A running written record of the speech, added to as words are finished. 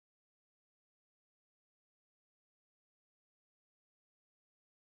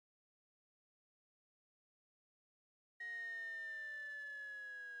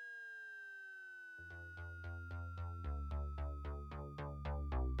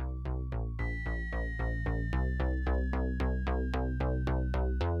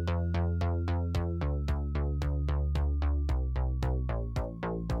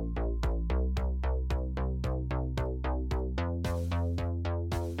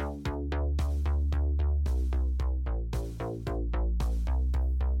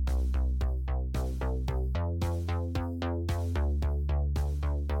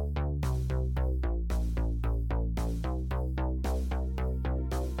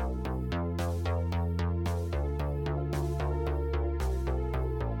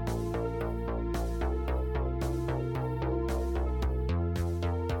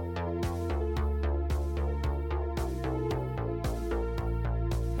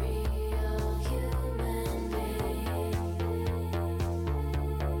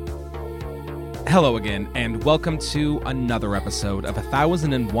Hello again, and welcome to another episode of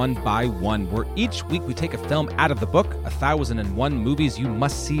 1001 by 1, where each week we take a film out of the book, 1001 Movies You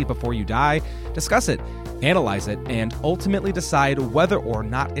Must See Before You Die, discuss it, analyze it, and ultimately decide whether or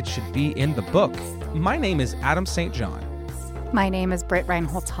not it should be in the book. My name is Adam St. John. My name is Britt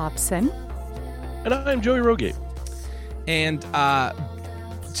Reinholtz-Hobson. And I'm Joey Rogate. And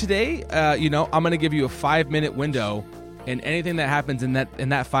today, I'm going to give you a 5-minute window, and anything that happens in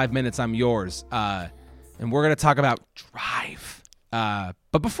that 5 minutes, I'm yours. And we're going to talk about Drive.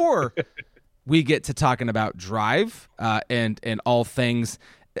 But before we get to talking about Drive and all things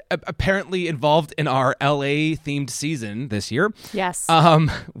apparently involved in our LA themed season this year, yes,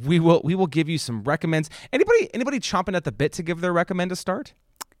 we will give you some recommends. Anybody chomping at the bit to give their recommend to start?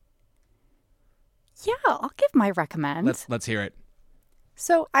 Yeah, I'll give my recommend. Let's hear it.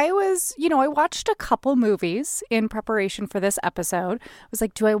 So I watched a couple movies in preparation for this episode. I was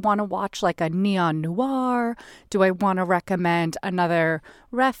like, do I want to watch like a neon noir? Do I want to recommend another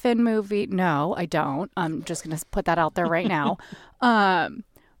Refn movie? No, I don't. I'm just going to put that out there right now.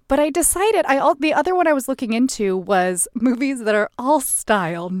 But I decided, the other one I was looking into was movies that are all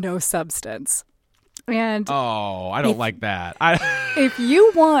style, no substance. And I don't like that. If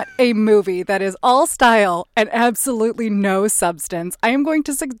you want a movie that is all style and absolutely no substance, I am going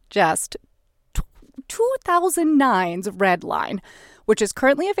to suggest 2009's Redline, which is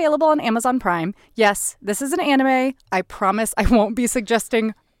currently available on Amazon Prime. Yes, this is an anime. I promise I won't be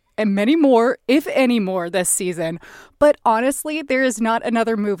suggesting many more, if any more, this season. But honestly, there is not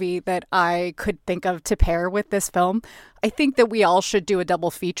another movie that I could think of to pair with this film. I think that we all should do a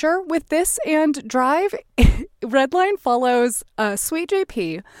double feature with this and Drive. Redline follows Sweet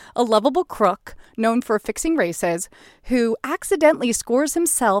JP, a lovable crook known for fixing races, who accidentally scores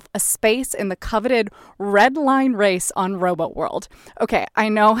himself a space in the coveted Red Line race on RoboWorld. Okay, I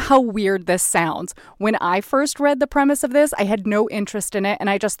know how weird this sounds. When I first read the premise of this, I had no interest in it,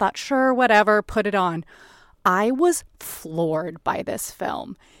 and I just thought, sure, whatever, put it on. I was floored by this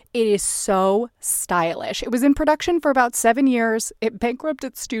film. It is so stylish. It was in production for about 7 years. It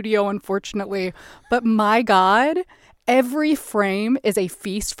bankrupted studio, unfortunately. But my God, every frame is a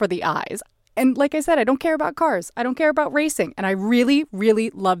feast for the eyes. And like I said, I don't care about cars. I don't care about racing. And I really,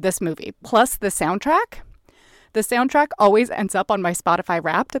 really love this movie. Plus the soundtrack. The soundtrack always ends up on my Spotify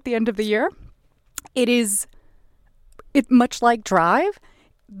Wrapped at the end of the year. It's much like Drive.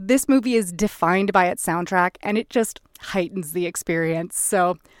 This movie is defined by its soundtrack, and it just heightens the experience.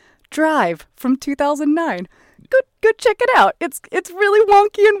 So, Drive from 2009. Go check it out. It's really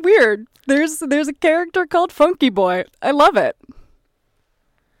wonky and weird. There's a character called Funky Boy. I love it.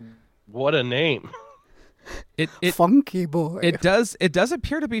 What a name. Funky Boy. It does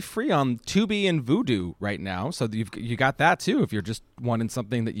appear to be free on Tubi and Vudu right now. So you got that too if you're just wanting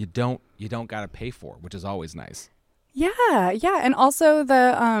something that you don't got to pay for, which is always nice. Yeah, and also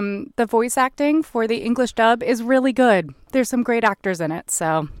the voice acting for the English dub is really good. There's some great actors in it,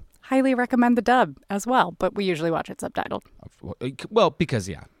 so highly recommend the dub as well. But we usually watch it subtitled. Well, because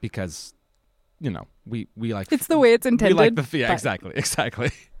we like it's the way it's intended. We like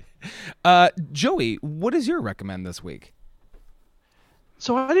exactly. Joey, what is your recommend this week?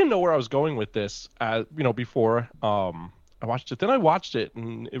 So I didn't know where I was going with this, before I watched it. Then I watched it,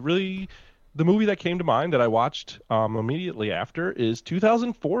 and it really. The movie that came to mind that I watched immediately after is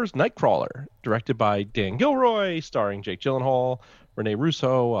 2004's Nightcrawler, directed by Dan Gilroy, starring Jake Gyllenhaal, Rene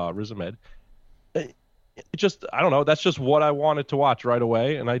Russo, Riz Ahmed. I don't know, that's just what I wanted to watch right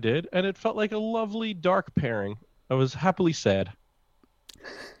away, and I did, and it felt like a lovely dark pairing. I was happily sad.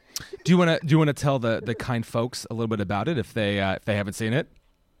 Do you want to tell the kind folks a little bit about it if they haven't seen it?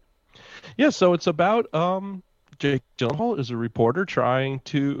 Yeah, so it's about Jake Gyllenhaal is a reporter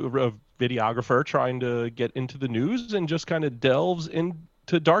videographer trying to get into the news and just kind of delves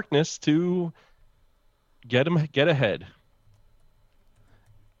into darkness to get ahead.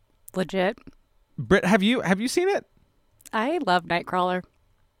 Legit. Britt, have you seen it? I love Nightcrawler.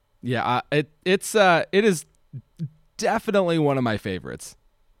 Yeah, it is definitely one of my favorites.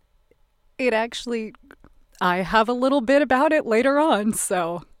 It actually, I have a little bit about it later on,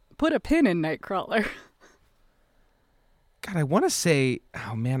 so put a pin in Nightcrawler. God, I want to say,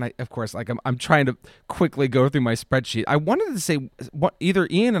 oh man, I'm trying to quickly go through my spreadsheet. I wanted to say either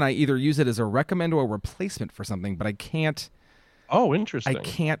Ian and I either use it as a recommend or a replacement for something, but I can't. Oh, interesting. I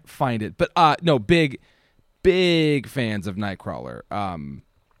can't find it. But no, big fans of Nightcrawler.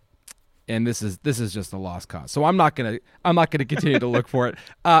 And this is just a lost cause. So I'm not gonna continue to look for it.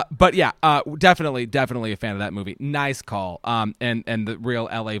 But yeah, definitely a fan of that movie. Nice call. And the real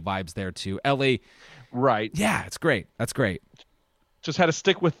LA vibes there too. LA. Right. Yeah, it's great. That's great. just had to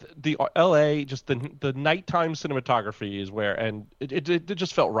stick with the LA. Just the nighttime cinematography is where, and it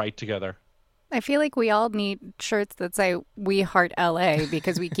just felt right together. I feel like we all need shirts that say "We Heart LA"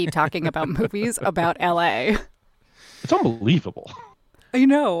 because we keep talking about movies about LA. It's unbelievable. I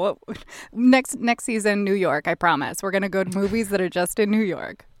know. Next season, New York. I promise. We're gonna go to movies that are just in New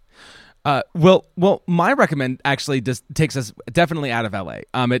York. Well, my recommend actually just takes us definitely out of LA.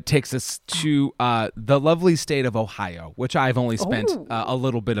 It takes us to the lovely state of Ohio, which I've only spent a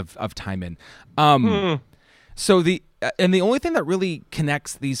little bit of time in. So the only thing that really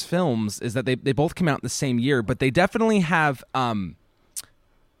connects these films is that they both come out in the same year, but they definitely have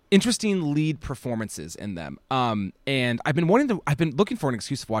interesting lead performances in them. And I've been looking for an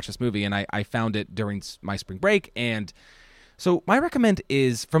excuse to watch this movie, and I found it during my spring break. And so my recommend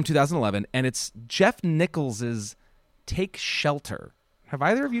is from 2011, and it's Jeff Nichols' Take Shelter. Have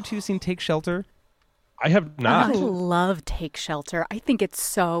either of you two seen Take Shelter? I have not. I love Take Shelter. I think it's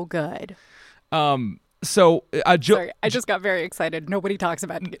so good. Sorry, I just got very excited. Nobody talks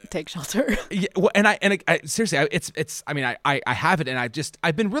about Take Shelter. Yeah, well, and I seriously, it's. I mean, I have it, and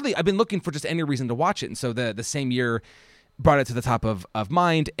I've been looking for just any reason to watch it, and so the same year brought it to the top of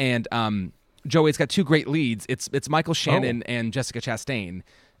mind. And Joey, it's got two great leads. It's Michael Shannon and Jessica Chastain.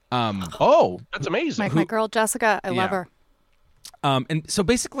 That's amazing. My girl Jessica, I love her. And so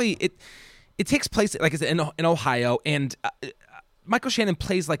basically, it takes place, like I said, in Ohio, and Michael Shannon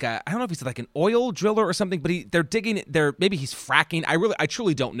plays like I don't know if he's like an oil driller or something, but they're digging. Maybe he's fracking. I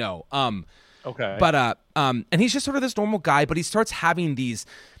truly don't know. Okay. But and he's just sort of this normal guy, but he starts having these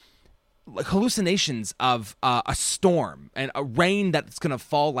like hallucinations of a storm and a rain that's gonna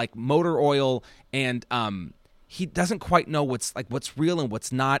fall like motor oil, and he doesn't quite know what's real and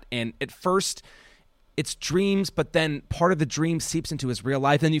what's not. And at first, it's dreams, but then part of the dream seeps into his real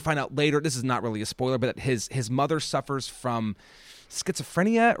life. Then you find out later, this is not really a spoiler, but that his mother suffers from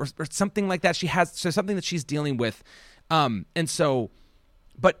schizophrenia or something like that. She has something that she's dealing with, and so,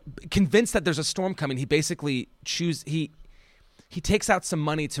 but convinced that there's a storm coming, he basically he takes out some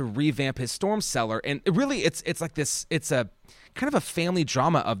money to revamp his storm cellar, and it's like this. It's a kind of a family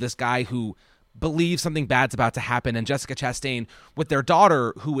drama of this guy who believes something bad's about to happen, and Jessica Chastain with their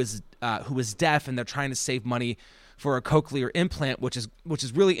daughter who is deaf, and they're trying to save money for a cochlear implant, which is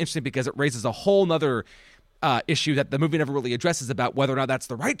really interesting because it raises a whole nother issue that the movie never really addresses about whether or not that's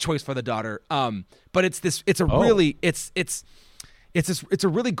the right choice for the daughter. But it's a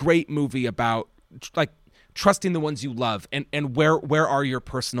really great movie about like trusting the ones you love, and where are your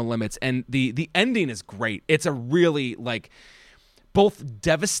personal limits. And the ending is great. It's a really like both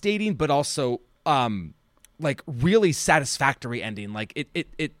devastating but also like really satisfactory ending. Like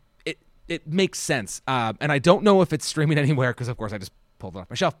it makes sense. And I don't know if it's streaming anywhere because of course I just pulled it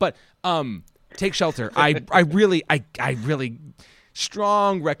off my shelf. But Take Shelter. I really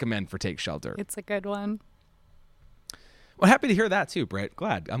strong recommend for Take Shelter. It's a good one. Well, happy to hear that too, Britt.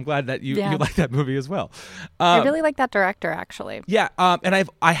 I'm glad that you like that movie as well. I really like that director, actually. Yeah, and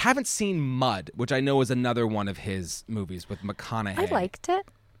I haven't seen Mud, which I know is another one of his movies with McConaughey. I liked it.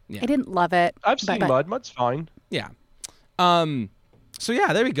 Yeah. I didn't love it. I've seen Mud. Mud's fine. Yeah. So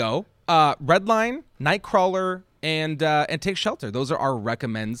yeah, there we go. Redline, Nightcrawler, and Take Shelter. Those are our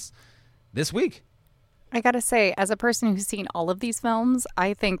recommends this week. I gotta say, as a person who's seen all of these films,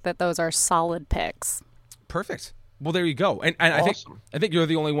 I think that those are solid picks. Perfect. Well, there you go. And Awesome. I think you're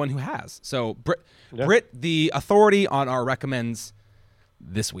the only one who has. So, Britt, the authority on our recommends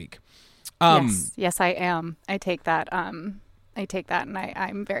this week. Yes, I am. I take that, and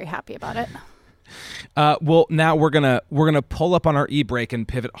I'm very happy about it. Well, now we're gonna pull up on our e-brake and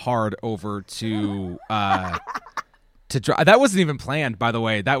pivot hard over to to drive. That wasn't even planned, by the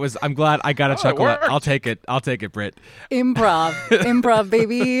way. I'm glad I got a chuckle. I'll take it, Britt. Improv,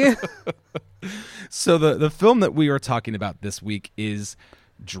 baby. So the film that we are talking about this week is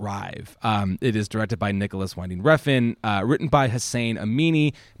Drive. It is directed by Nicholas Winding Refn, written by Hussein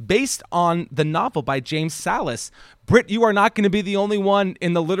Amini, based on the novel by James Salas. Britt, you are not going to be the only one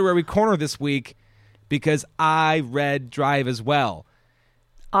in the literary corner this week because I read Drive as well.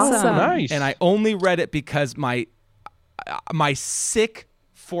 Awesome. Nice. And I only read it because my sick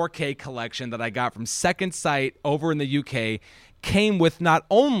 4K collection that I got from Second Sight over in the UK came with not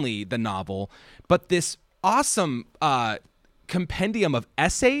only the novel, but this awesome compendium of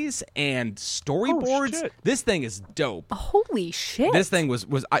essays and storyboards. This thing is dope. Holy shit. This thing was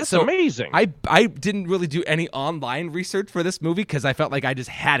That's amazing. I didn't really do any online research for this movie because I felt like I just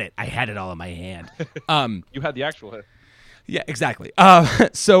had it. I had it all in my hand. You had the actual hit. Yeah, exactly.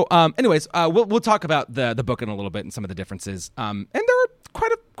 Anyways, we'll talk about the book in a little bit and some of the differences. And there are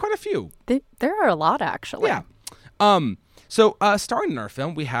quite a few. There are a lot, actually. Yeah. So, starring in our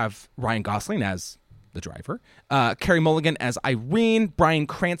film, we have Ryan Gosling as the driver, Carey Mulligan as Irene, Bryan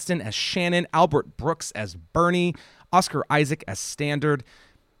Cranston as Shannon, Albert Brooks as Bernie, Oscar Isaac as Standard,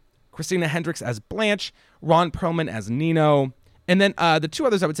 Christina Hendricks as Blanche, Ron Perlman as Nino, and then the two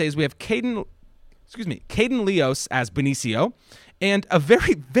others I would say is we have Caden Leos as Benicio, and a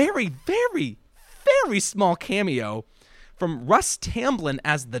very, very, very, very small cameo from Russ Tamblyn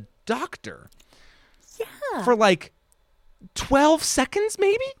as the Doctor. Yeah. For like 12 seconds,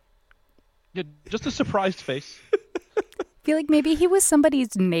 maybe? Yeah, just a surprised face. I feel like maybe he was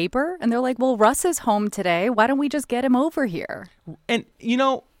somebody's neighbor, and they're like, well, Russ is home today. Why don't we just get him over here? And,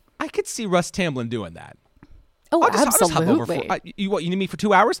 I could see Russ Tamblyn doing that. Oh, I'll just hop over absolutely. you need me for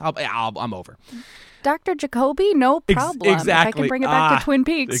 2 hours? I'm over. Dr. Jacoby, no problem. Exactly. If I can bring it back to Twin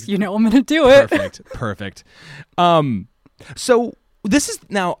Peaks, I'm going to do it. Perfect. So this is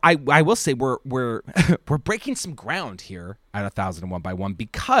now. I will say we're we're breaking some ground here at 1001 by 1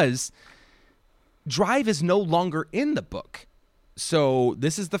 because Drive is no longer in the book. So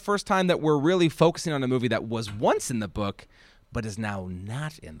this is the first time that we're really focusing on a movie that was once in the book, but is now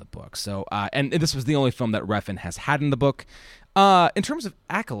not in the book. So and this was the only film that Refn has had in the book. In terms of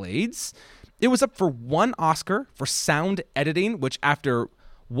accolades, it was up for 1 Oscar for sound editing, which after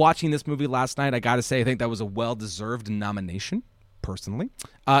watching this movie last night, I got to say, I think that was a well-deserved nomination, personally.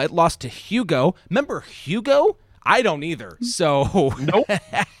 It lost to Hugo. Remember Hugo? I don't either. So Nope.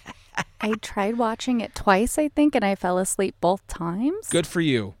 I tried watching it twice, I think, and I fell asleep both times. Good for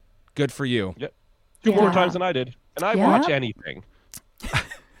you. Yeah. Two more times than I did. And I watch anything.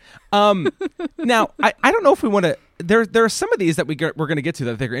 Now, I don't know if we want to. There are some of these that we're going to get to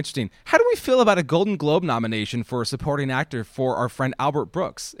that I think are interesting. How do we feel about a Golden Globe nomination for a supporting actor for our friend Albert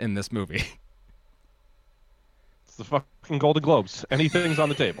Brooks in this movie? It's the fucking Golden Globes. Anything's on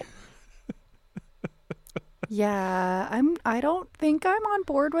the table. Yeah, I don't think I'm on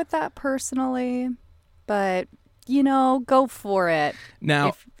board with that personally, but go for it.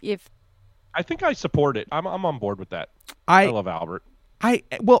 Now, if I think I support it. I'm on board with that. I love Albert.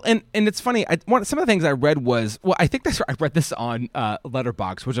 And it's funny. Some of the things I read was, I think I read this on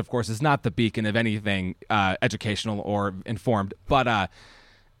Letterboxd, which of course is not the beacon of anything educational or informed, but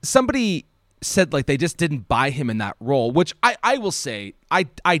somebody said like they just didn't buy him in that role, which I will say I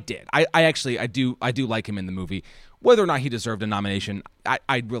did. I do like him in the movie. Whether or not he deserved a nomination,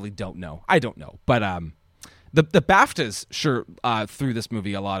 I really don't know. I don't know, but The BAFTAs sure threw this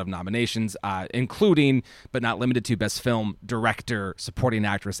movie a lot of nominations, including, but not limited to, Best Film, Director, Supporting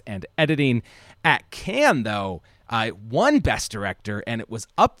Actress, and Editing. At Cannes, though, it won Best Director, and it was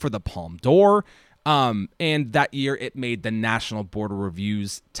up for the Palme d'Or. And that year, it made the National Board of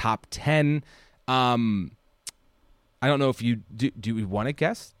Review's top 10. I don't know if you do. We want to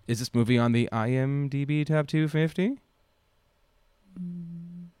guess? Is this movie on the IMDb top 250?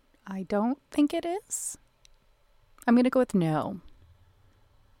 I don't think it is. I'm going to go with no.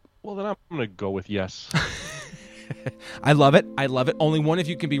 Well, then I'm going to go with yes. I love it. Only one of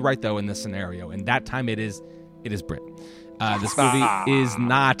you can be right, though, in this scenario. And that time it is Brit. This movie is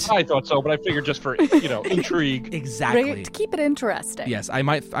not... I thought so, but I figured just for, intrigue. Exactly. Right, to keep it interesting. Yes, I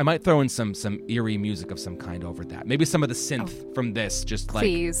might throw in some eerie music of some kind over that. Maybe some of the synth from this, just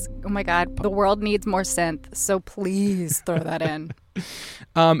please. Oh my God, the world needs more synth, so please throw that in.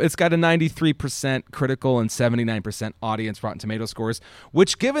 It's got a 93% critical and 79% audience Rotten Tomato scores,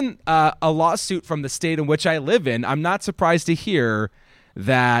 which, given a lawsuit from the state in which I live in, I'm not surprised to hear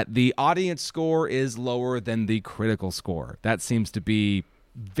that the audience score is lower than the critical score. That seems to be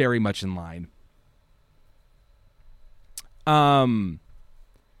very much in line. Oh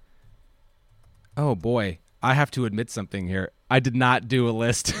boy, I have to admit something here. I did not do a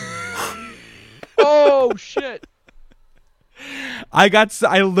list. Oh shit. I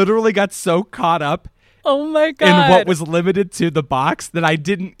literally got so caught up oh my God. in what was limited to the box that I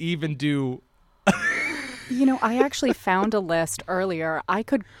didn't even do. I actually found a list earlier. I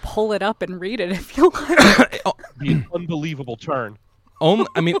could pull it up and read it if you like. Be an unbelievable turn.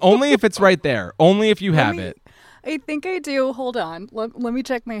 Only if it's right there. Only if you have it. I think I do. Hold on. Let me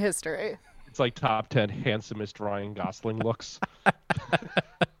check my history. It's like top 10 handsomest Ryan Gosling looks.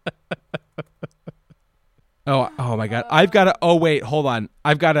 Oh my God. I've got hold on.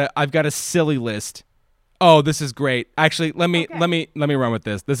 I've got a silly list. Oh, this is great. Actually, let me run with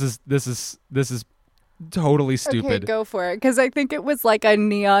this. This is totally stupid. Okay, go for it. Because I think it was like a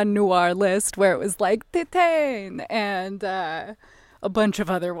neon noir list where it was like Titane and a bunch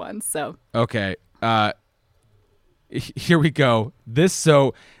of other ones. So okay, here we go. This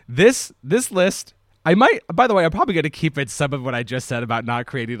list. I might. By the way, I'm probably going to keep in some of what I just said about not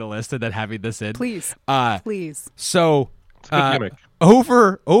creating a list and then having this in. Please. Please. So It's a good gimmick.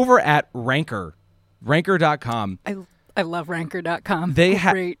 Over at Ranker.com. I love Ranker.com. They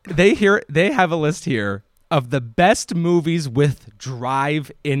Great. they have a list here of the best movies with drive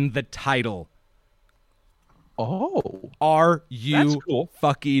in the title. Oh, Are that's you cool.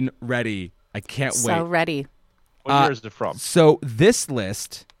 fucking ready? I can't wait. So ready. What year is it from? So this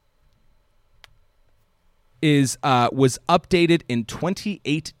list was updated in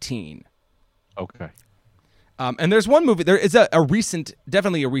 2018. Okay. And there's one movie. There is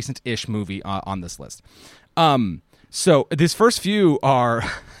definitely a recent-ish movie on this list. So these first few are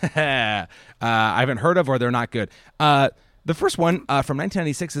I haven't heard of, or they're not good. The first one from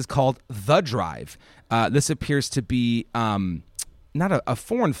 1996 is called The Drive. This appears to be not a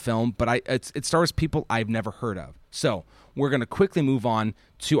foreign film, but it stars people I've never heard of. So we're going to quickly move on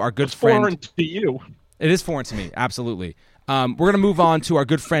to our good friend. Foreign to you. It is foreign to me, absolutely. We're going to move on to our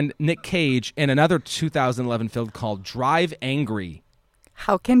good friend Nick Cage in another 2011 film called Drive Angry.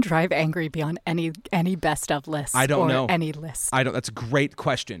 How can Drive Angry be on any best of list? I don't know. Any list. That's a great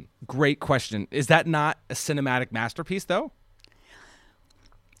question. Great question. Is that not a cinematic masterpiece, though?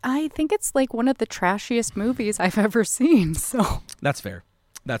 I think it's like one of the trashiest movies I've ever seen. So That's fair.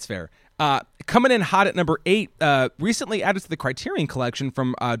 Coming in hot at number 8, recently added to the Criterion Collection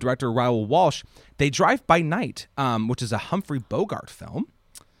from director Raoul Walsh, They Drive by Night, which is a Humphrey Bogart film.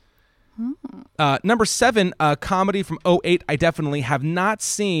 Number 7, a comedy from 2008 I definitely have not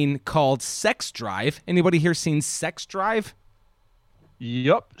seen called Sex Drive. Anybody here seen Sex Drive?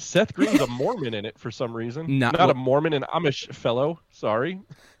 Yup. Seth Green's a Mormon in it for some reason. Not a Mormon, an Amish fellow. Sorry.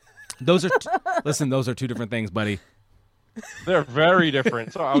 Those are listen, those are two different things, buddy. They're very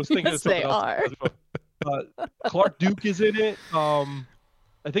different. So I was thinking Yes, of something they else. Clark Duke is in it. I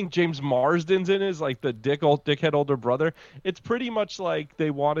think James Marsden's in it, is like the dickhead older brother. It's pretty much like they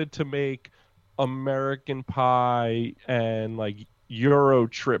wanted to make American Pie and like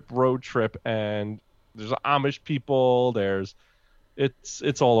road trip, and there's Amish people.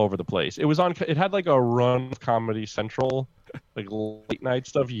 It's all over the place. It had like a run with Comedy Central, like late night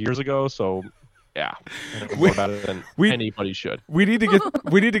stuff years ago. So yeah, I know more about it than anybody should. We need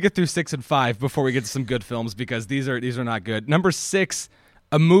to get through 6 and 5 before we get to some good films, because these are not good. Number 6,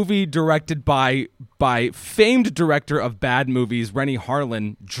 a movie directed by famed director of bad movies Renny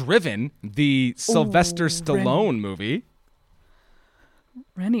Harlin, Driven, the Sylvester Stallone movie.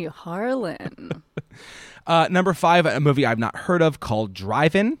 Renny Harlin. Number 5, a movie I've not heard of called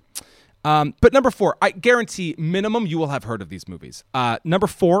Drive-In. But number 4, I guarantee minimum you will have heard of these movies. Number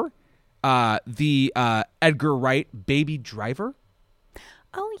 4, the Edgar Wright Baby Driver.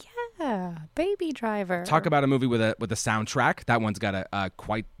 Oh yeah, Baby Driver. Talk about a movie with a soundtrack. That one's got a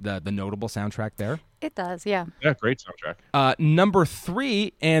quite the notable soundtrack there. It does, yeah. Yeah, great soundtrack. Number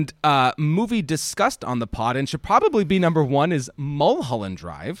 3, and movie discussed on the pod and should probably be number 1, is Mulholland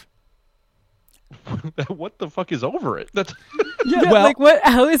Drive. What the fuck is over it? That's Yeah, like what?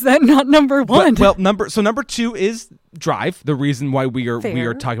 How is that not number 1? Well, number 2 is Drive. The reason why we are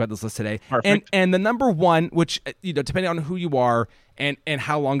Fair. talking about this list today, Perfect. and the number 1, which depending on who you are and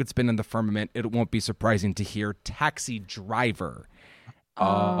how long it's been in the firmament, it won't be surprising to hear Taxi Driver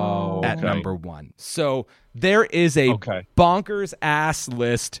at number 1. So there is a bonkers ass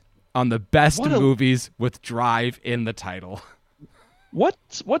list on the best movies with Drive in the title.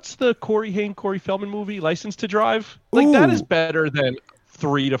 What's the Corey Feldman movie, License to Drive? Like that is better than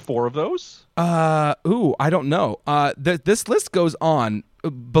 3 to 4 of those. I don't know. This list goes on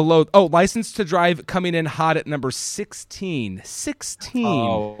below. Oh, License to Drive coming in hot at number 16. 16.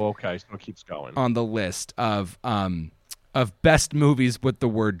 Oh, okay. So it keeps going on the list of best movies with the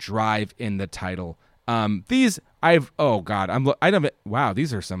word drive in the title. These these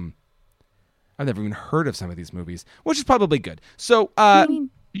are some. I've never even heard of some of these movies, which is probably good. So,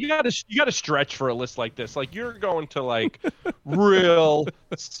 you gotta stretch for a list like this. Like you're going to like real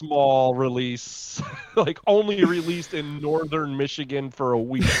small release, like only released in northern Michigan for a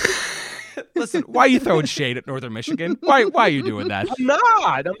week. Listen, why are you throwing shade at northern Michigan? Why are you doing that? I'm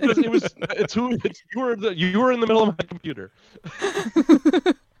not. You were in the middle of my computer.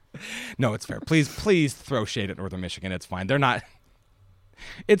 No, it's fair. Please throw shade at northern Michigan. It's fine. They're not.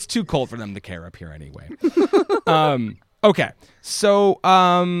 It's too cold for them to care up here anyway. Okay, so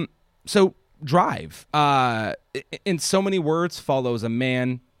Drive, in so many words, follows a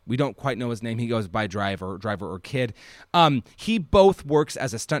man. We don't quite know his name. He goes by Driver or Kid. He both works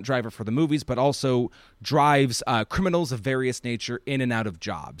as a stunt driver for the movies, but also drives criminals of various nature in and out of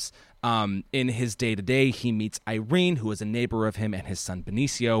jobs. In his day-to-day, he meets Irene, who is a neighbor of him, and his son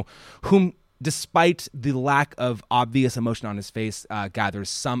Benicio, whom despite the lack of obvious emotion on his face, gathers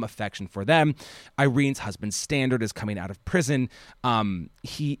some affection for them. Irene's husband, Standard, is coming out of prison.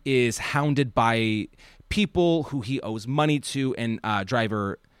 He is hounded by people who he owes money to, and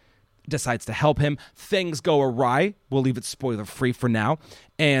Driver decides to help him. Things go awry. We'll leave it spoiler-free for now.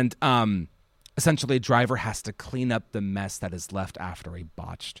 And essentially, Driver has to clean up the mess that is left after a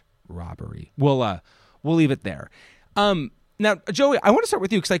botched robbery. We'll leave it there. Now, Joey, I want to start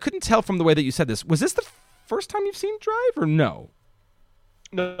with you because I couldn't tell from the way that you said this. Was this the first time you've seen Drive or no?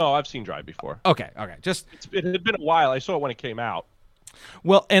 No, I've seen Drive before. Okay. Just it had been a while. I saw it when it came out.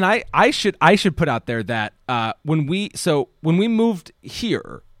 Well, and I should put out there that when we moved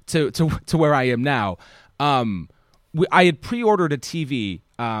here to where I am now, I had pre-ordered a TV.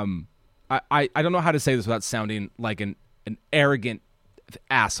 I don't know how to say this without sounding like an arrogant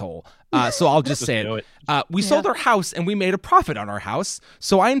asshole. So I'll just say it. We sold our house and we made a profit on our house.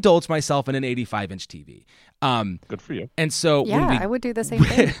 So I indulged myself in an 85-inch TV. Good for you. And so I would do the same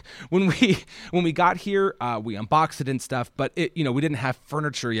thing. when we got here, we unboxed it and stuff, but we didn't have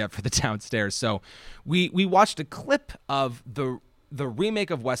furniture yet for the downstairs. So we watched a clip of the remake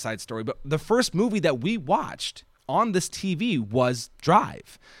of West Side Story, but the first movie that we watched on this TV was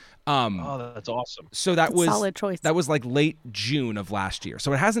Drive. That's awesome. So that was solid choice. That was like late June of last year.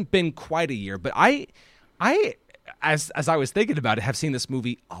 So it hasn't been quite a year, but I as I was thinking about it, have seen this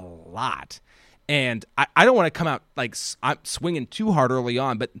movie a lot. And I don't want to come out like I'm swinging too hard early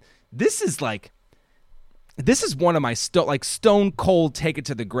on, but this is one of my stone cold take it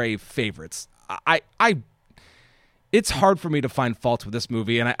to the grave favorites. It's hard for me to find faults with this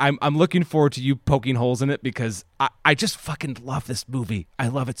movie, and I'm looking forward to you poking holes in it because I just fucking love this movie. I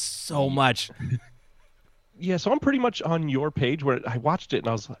love it so much. Yeah, so I'm pretty much on your page where I watched it,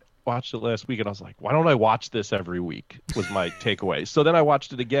 and watched it last week, and I was like, why don't I watch this every week? Was my takeaway. So then I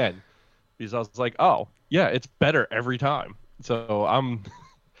watched it again because I was like, oh yeah, it's better every time. So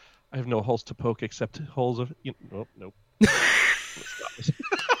I have no holes to poke except holes of nope.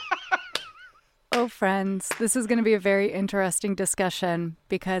 Oh, friends, this is going to be a very interesting discussion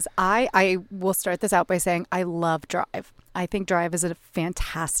because I will start this out by saying I love Drive. I think Drive is a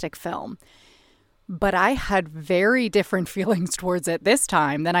fantastic film. But I had very different feelings towards it this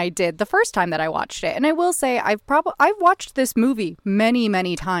time than I did the first time that I watched it. And I will say I've watched this movie many,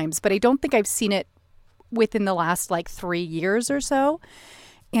 many times, but I don't think I've seen it within the last 3 years or so.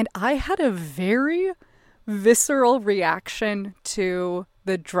 And I had a very visceral reaction to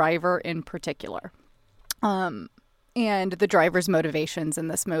the driver in particular, and the driver's motivations in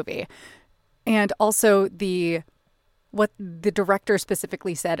this movie, and also what the director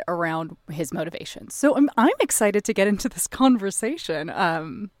specifically said around his motivations. So I'm excited to get into this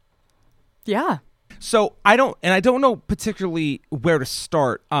conversation. Yeah. So I don't know particularly where to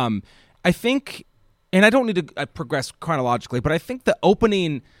start. I think, and I don't need to progress chronologically, but I think the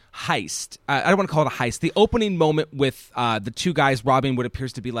opening heist, I don't want to call it a heist, the opening moment with the two guys robbing what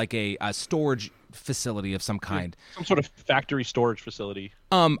appears to be like a storage facility of some kind. Some sort of factory storage facility.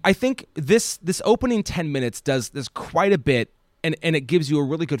 I think this opening 10 minutes does quite a bit, and it gives you a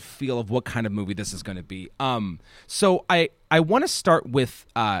really good feel of what kind of movie this is going to be. So I want to start with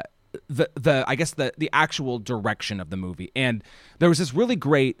the actual direction of the movie. And there was this really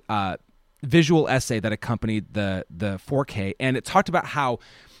great visual essay that accompanied the 4K, and it talked about how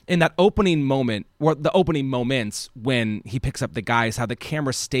in that opening moment, or the opening moments when he picks up the guys, how the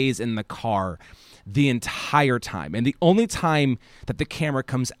camera stays in the car the entire time. And the only time that the camera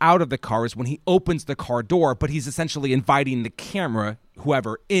comes out of the car is when he opens the car door, but he's essentially inviting the camera,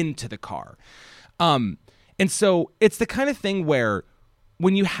 whoever, into the car. And so it's the kind of thing where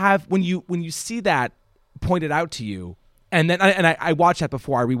when you see that pointed out to you, and then I watched that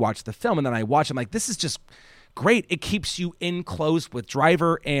before I rewatched the film, and then I watched it, I'm like, this is just great. It keeps you in close with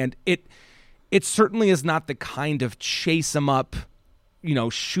Driver, and it certainly is not the kind of chase him up,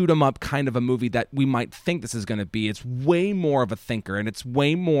 shoot him up kind of a movie that we might think this is going to be. It's way more of a thinker, and it's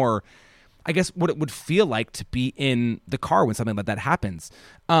way more, I guess, what it would feel like to be in the car when something like that happens.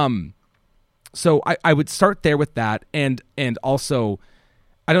 So I would start there with that, and also,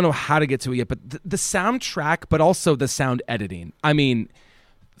 I don't know how to get to it yet, but the soundtrack, but also the sound editing. I mean,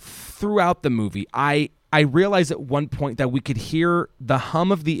 throughout the movie, I realized at one point that we could hear the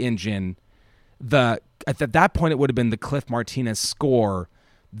hum of the engine. At that point, it would have been the Cliff Martinez score,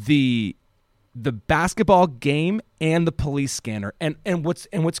 the basketball game, and the police scanner. And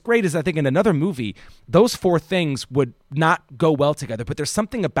what's great is I think in another movie, those four things would not go well together. But there's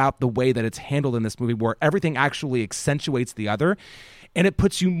something about the way that it's handled in this movie where everything actually accentuates the other, and it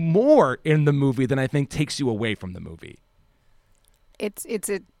puts you more in the movie than I think takes you away from the movie. It's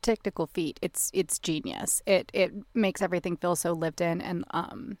a technical feat. It's genius. It makes everything feel so lived in, and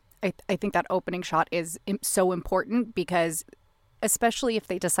I think that opening shot is so important because, especially if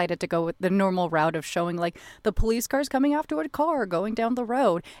they decided to go with the normal route of showing like the police cars coming after a car going down the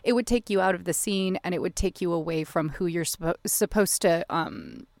road, it would take you out of the scene and it would take you away from who you're supposed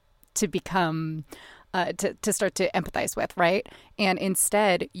to become. To start to empathize with, right? And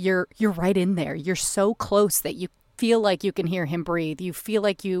instead, you're right in there. You're so close that you feel like you can hear him breathe. You feel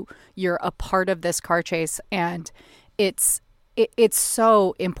like you're a part of this car chase, and it's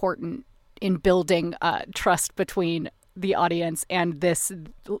so important in building trust between the audience and this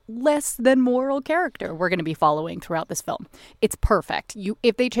less than moral character we're going to be following throughout this film. It's perfect.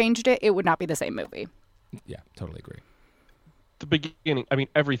 If they changed it, it would not be the same movie. Yeah, totally agree. The beginning, I mean,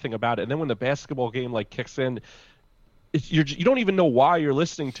 everything about it. And then when the basketball game like kicks in, you don't even know why you're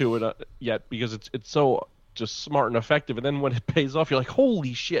listening to it yet, because it's so just smart and effective. And then when it pays off, you're like,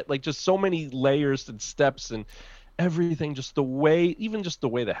 holy shit, like just so many layers and steps and everything, just the way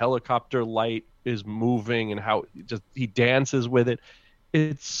the helicopter light is moving and how just he dances with it.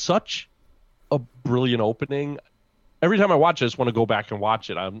 It's such a brilliant opening. Every time I watch it, I just want to go back and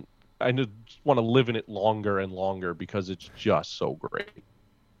watch it. I just want to live in it longer and longer because it's just so great.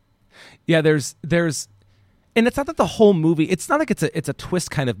 Yeah, there's and it's not that the whole movie, it's not like it's a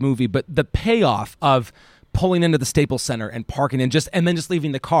twist kind of movie, but the payoff of pulling into the Staples Center and parking and then just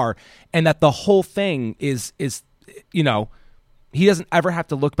leaving the car, and that the whole thing is he doesn't ever have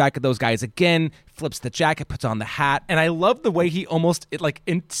to look back at those guys again, flips the jacket, puts on the hat. And I love the way he almost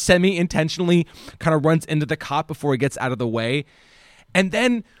semi-intentionally kind of runs into the cop before he gets out of the way. And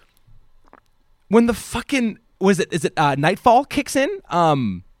then when the fucking is it Nightfall kicks in?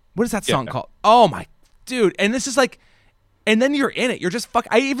 What is that song called? Oh my dude! And this is like, and then you're in it. You're just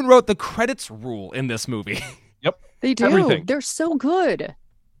I even wrote the credits rule in this movie. Yep, they do. Everything. They're so good.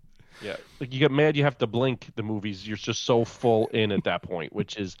 Yeah, like you get mad, you have to blink the movies. You're just so full in at that point,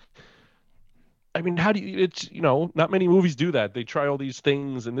 which is, I mean, how do you? It's not many movies do that. They try all these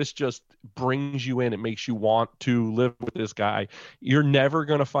things, and this just brings you in. It makes you want to live with this guy. You're never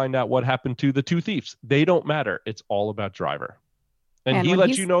gonna find out what happened to the two thieves. They don't matter. It's all about Driver, and he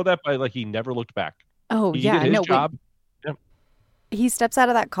lets you know that by he never looked back. Oh he did his job. He steps out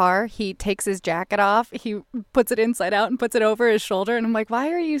of that car. He takes his jacket off. He puts it inside out and puts it over his shoulder. And I'm like,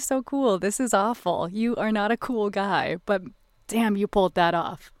 why are you so cool? This is awful. You are not a cool guy, but damn, you pulled that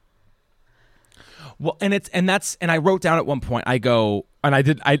off. Well, and I wrote down at one point, I go, and I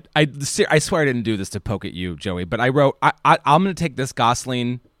swear I didn't do this to poke at you, Joey, but I wrote, I'm going to take this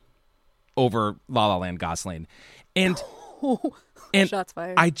Gosling over La La Land Gosling. And Shots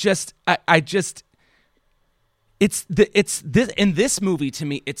fired. I just it's this in this movie, to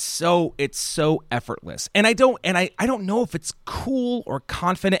me, it's so effortless. And I don't know if it's cool or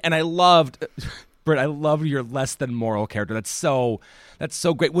confident. And I loved Britt, I love your less than moral character. That's so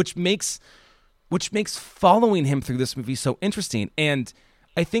great, which makes following him through this movie so interesting. And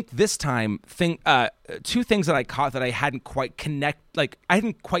I think this time two things that I caught that I hadn't quite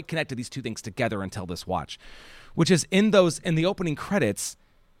connected these two things together until this watch, which is in the opening credits,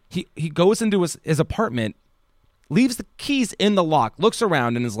 he goes into his apartment, leaves the keys in the lock, looks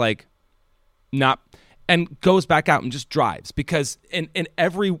around and is like, nah, and goes back out and just drives, because in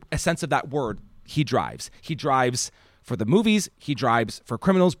every sense of that word, he drives. He drives for the movies, he drives for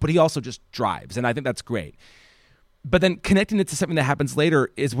criminals, but he also just drives, and I think that's great. But then connecting it to something that happens later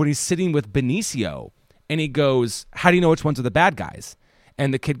is when he's sitting with Benicio, and he goes, how do you know which ones are the bad guys?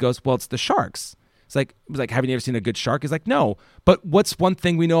 And the kid goes, well, it's the sharks. It's like, haven't you ever seen a good shark? He's like, no. But what's one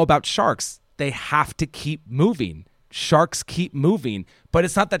thing we know about sharks? They have to keep moving. Sharks keep moving. But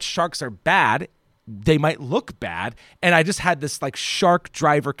it's not that sharks are bad. They might look bad. And I just had this shark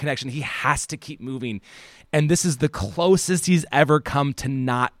driver connection. He has to keep moving. And this is the closest he's ever come to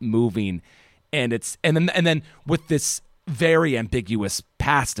not moving. And then with this very ambiguous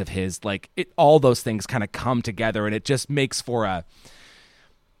past of his, all those things kind of come together, and it just makes for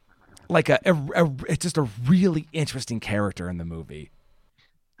just a really interesting character in the movie.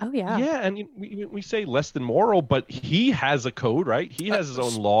 Oh yeah. Yeah, and we say less than moral, but he has a code, right? He has his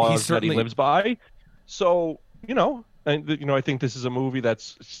own laws that he lives by. So, I think this is a movie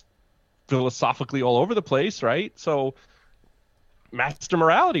that's philosophically all over the place, right? So, master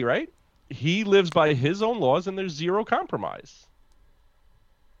morality, right? He lives by his own laws, and there's zero compromise.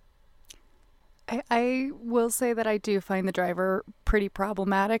 I will say that I do find the driver pretty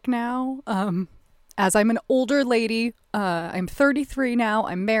problematic now. as I'm an older lady, I'm 33 now,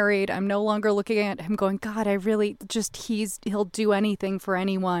 I'm married, I'm no longer looking at him going, God, I really just, he'll do anything for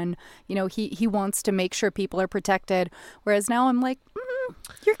anyone. You know, he wants to make sure people are protected. Whereas now I'm like,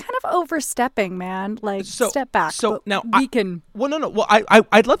 you're kind of overstepping, man. Like, step back. So now Well, no. Well,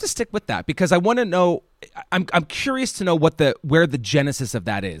 I'd love to stick with that because I want to know. I'm curious to know where the genesis of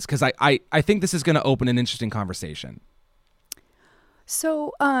that is because I think this is going to open an interesting conversation.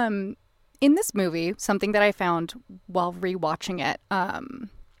 So, in this movie, something that I found while rewatching it,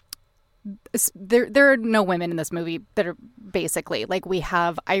 there are no women in this movie that are basically like we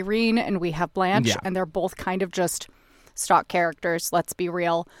have Irene and we have Blanche, and they're both kind of just stock characters. Let's be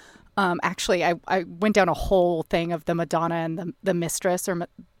real. Actually, I went down a whole thing of the Madonna and the mistress, or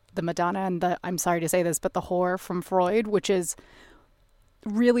the Madonna and the, I'm sorry to say this, but the whore from Freud, which is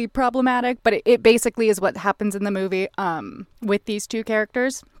really problematic. But it basically is what happens in the movie with these two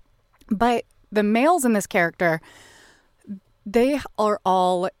characters. But the males in this character, they are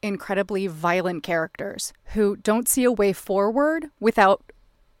all incredibly violent characters who don't see a way forward without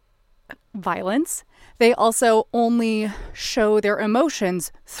violence. They also only show their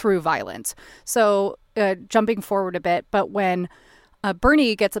emotions through violence. So jumping forward a bit, but when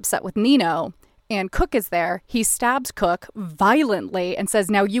Bernie gets upset with Nino and Cook is there, he stabs Cook violently and says,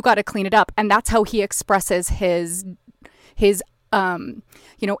 now you got to clean it up. And that's how he expresses his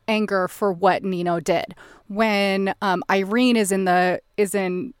anger for what Nino did. When Irene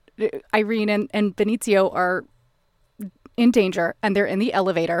Irene and Benicio are in danger and they're in the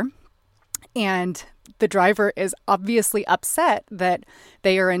elevator and the driver is obviously upset that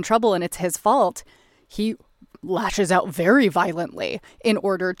they are in trouble and it's his fault, he lashes out very violently in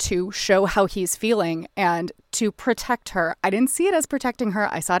order to show how he's feeling and to protect her. I didn't see it as protecting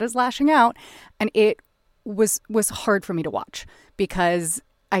her. I saw it as lashing out, and it was hard for me to watch because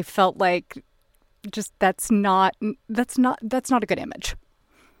I felt like just that's not a good image.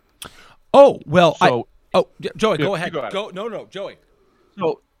 Oh, well, Joey, go ahead. No, Joey.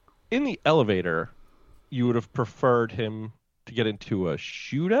 So in the elevator, you would have preferred him to get into a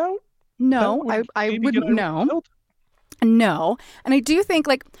shootout? No, I wouldn't. No. And I do think,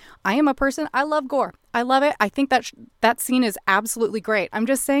 like, I am a person, I love gore. I love it. I think that scene is absolutely great. I'm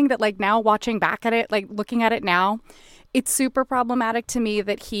just saying that, like, now watching back at it, like, looking at it now, it's super problematic to me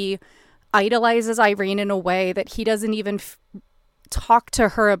that he idolizes Irene in a way that he doesn't even talk to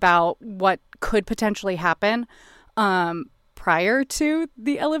her about what could potentially happen prior to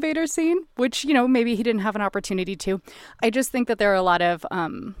the elevator scene, which, you know, maybe he didn't have an opportunity to. I just think that there are a lot of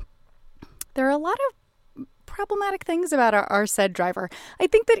problematic things about our said driver. I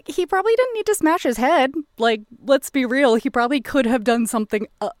think that he probably didn't need to smash his head. Like, let's be real, he probably could have done something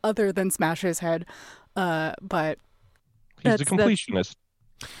other than smash his head. But he's a completionist.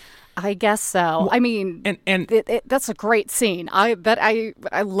 I guess so. Well, I mean, and that's a great scene. I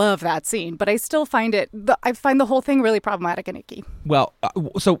love that scene, but I still find I find the whole thing really problematic and icky. Well,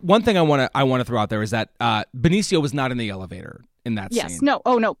 so one thing I want to throw out there is that Benicio was not in the elevator in that scene. Yes. No.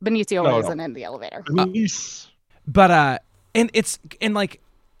 Oh no. Benicio wasn't in the elevator. But I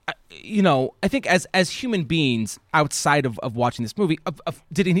think as human beings outside of watching this movie,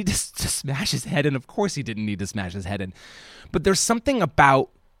 did he need to smash his head in? Of course he didn't need to smash his head in. But there's something about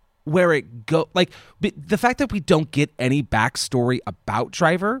where it go, like the fact that we don't get any backstory about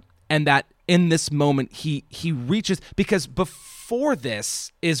Driver, and that in this moment he reaches, because before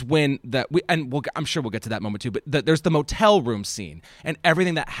this is when I'm sure we'll get to that moment too, but there's the motel room scene and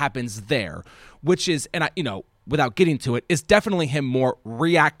everything that happens there, which is, and without getting to it, is definitely him more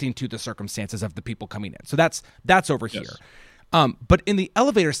reacting to the circumstances of the people coming in. So that's over here. But in the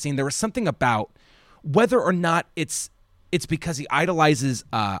elevator scene, there was something about whether or not it's because he idolizes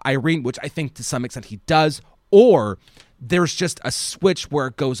Irene, which I think to some extent he does, or there's just a switch where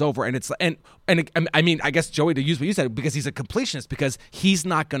it goes over, and it's and I mean, I guess, Joey, to use what you said, because he's a completionist, because he's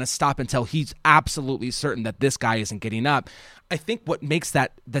not going to stop until he's absolutely certain that this guy isn't getting up. I think what makes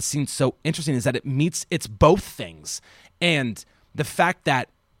that scene so interesting is that it's both things, and the fact that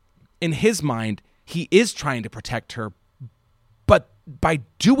in his mind he is trying to protect her, but by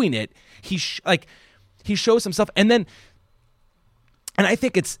doing it, he shows himself, and I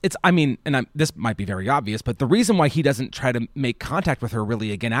think this might be very obvious, but the reason why he doesn't try to make contact with her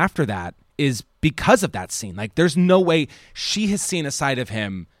really again after that is because of that scene. Like, there's no way, she has seen a side of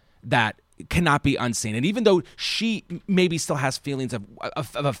him that cannot be unseen. And even though she maybe still has feelings of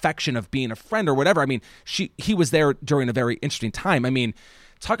affection, of being a friend or whatever, I mean, he was there during a very interesting time. I mean,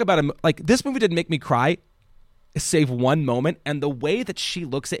 talk about him. Like, this movie didn't make me cry, save one moment, and the way that she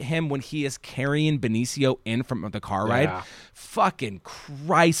looks at him when he is carrying Benicio in from the car ride, fucking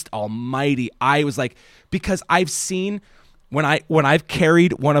Christ almighty. I was like, because I've seen when I've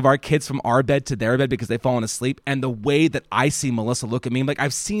carried one of our kids from our bed to their bed because they've fallen asleep, and the way that I see Melissa look at me, I'm like,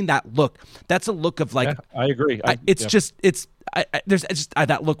 I've seen that look. That's a look of like, I agree. That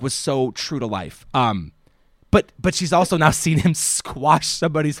look was so true to life. But she's also now seen him squash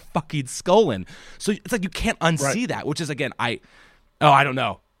somebody's fucking skull in. So it's like you can't unsee that, which is, again, I don't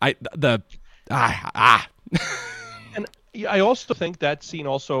know. And I also think that scene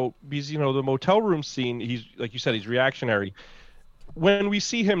also, because, the motel room scene, he's, like you said, he's reactionary. When we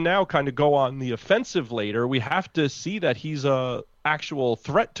see him now kind of go on the offensive later, we have to see that he's a actual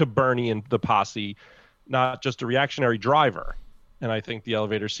threat to Bernie and the posse, not just a reactionary driver. And I think the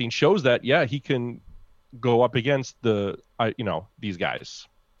elevator scene shows that, he can go up against these guys.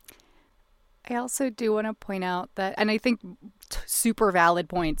 I also do want to point out that, and I think super valid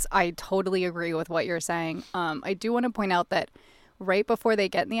points, I totally agree with what you're saying. I do want to point out that right before they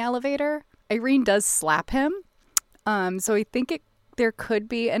get in the elevator, Irene does slap him. So I think there could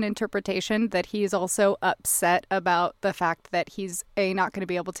be an interpretation that he's also upset about the fact that he's not going to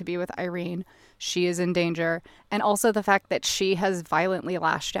be able to be with Irene. She is in danger. And also the fact that she has violently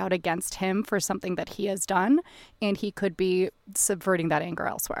lashed out against him for something that he has done. And he could be subverting that anger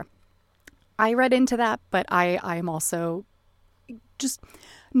elsewhere. I read into that, but I'm also just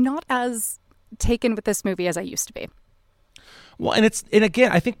not as taken with this movie as I used to be. Well, and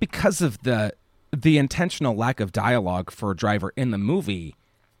again, I think because of the intentional lack of dialogue for Driver in the movie,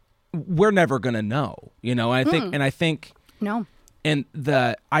 we're never going to know, I think no. And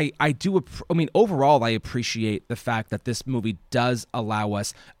overall, I appreciate the fact that this movie does allow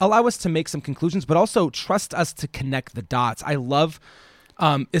us to make some conclusions, but also trust us to connect the dots. I love,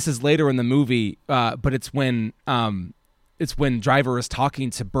 this is later in the movie, but it's when Driver is talking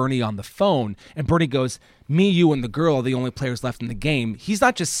to Bernie on the phone, and Bernie goes, "Me, you, and the girl are the only players left in the game." He's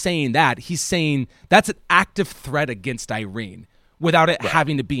not just saying that; he's saying that's an active threat against Irene, without it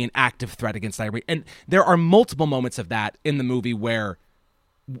having to be an active threat against Irene. And there are multiple moments of that in the movie where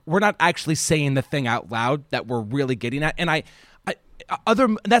we're not actually saying the thing out loud that we're really getting at. And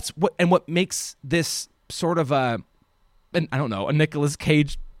what makes this sort of a Nicolas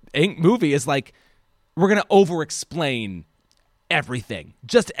Cage movie is like, we're going to over-explain everything.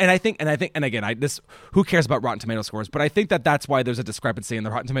 Who cares about Rotten Tomato scores? But I think that's why there's a discrepancy in the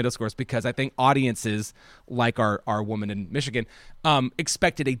Rotten Tomato scores, because I think audiences, like our woman in Michigan,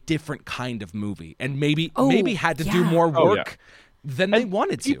 expected a different kind of movie, and maybe had to do more work than they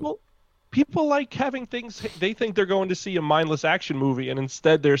wanted to. People like having things, they think they're going to see a mindless action movie, and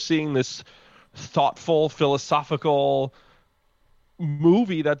instead they're seeing this thoughtful, philosophical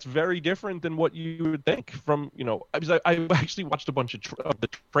movie that's very different than what you would think from, I actually watched a bunch of the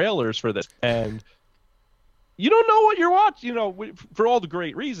trailers for this, and you don't know what you're watching, for all the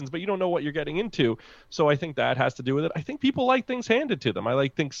great reasons, but you don't know what you're getting into. So I think that has to do with it. I think people like things handed to them. I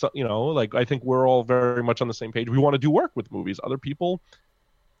think we're all very much on the same page. We want to do work with movies. Other people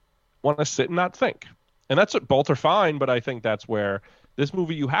want to sit and not think. And that's what both are fine, but I think that's where this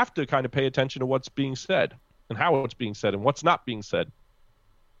movie, you have to kind of pay attention to what's being said and how it's being said and what's not being said.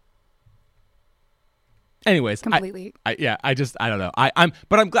 Anyways, completely. I don't know. I'm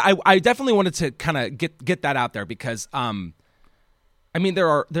glad. I definitely wanted to kind of get that out there, because there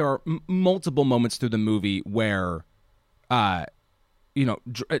are multiple moments through the movie where,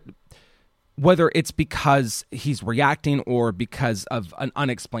 whether it's because he's reacting or because of an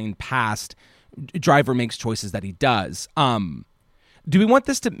unexplained past, Driver makes choices that he does. Do we want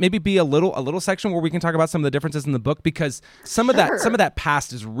this to maybe be a little section where we can talk about some of the differences in the book, because some of that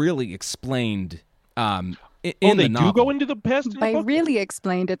past is really explained. They do go into the past. By really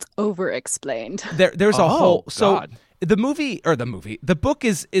explained, it's over explained. There's a whole. So God. the book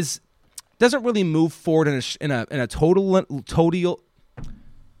is doesn't really move forward in a total.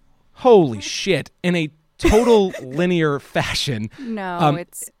 Holy shit! In a total linear fashion. No,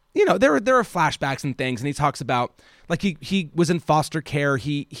 it's. There are flashbacks and things, and he talks about, like, he was in foster care.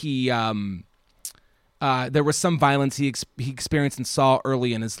 There was some violence he experienced and saw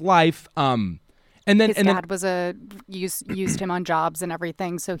early in his life. And then his dad was used him on jobs and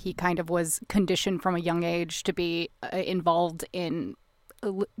everything, so he kind of was conditioned from a young age to be involved in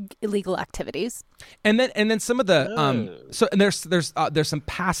illegal activities. And then some of the there's some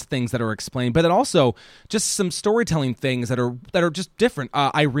past things that are explained, but then also just some storytelling things that are just different.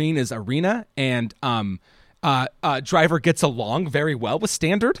 Irene is Irina, and Driver gets along very well with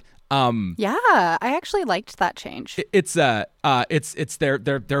Standard. Yeah, I actually liked that change. It's their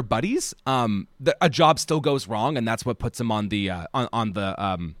buddies. A job still goes wrong, and that's what puts him on the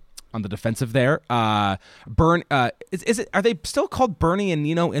defensive there. Are they still called Bernie and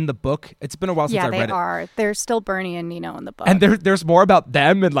Nino in the book? It's been a while since I read it. Yeah, they are. They're still Bernie and Nino in the book. And there's more about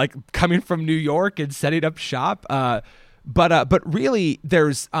them and like coming from New York and setting up shop. But really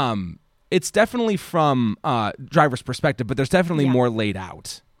there's it's definitely from Driver's perspective, but there's definitely more laid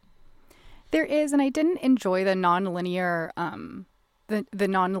out. There is, and I didn't enjoy the nonlinear the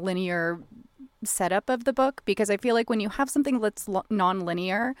nonlinear setup of the book, because I feel like when you have something that's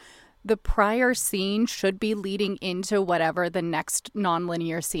nonlinear, the prior scene should be leading into whatever the next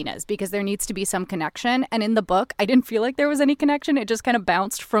nonlinear scene is, because there needs to be some connection. And in the book, I didn't feel like there was any connection. It just kind of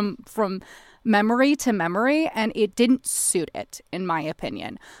bounced from memory to memory, and it didn't suit it, in my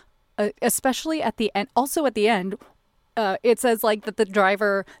opinion. Especially at the end. Also at the end, it says like that the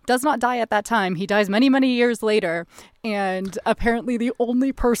driver does not die at that time. He dies many, many years later. And apparently the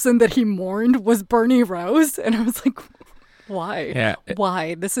only person that he mourned was Bernie Rose. And I was like, why? Yeah.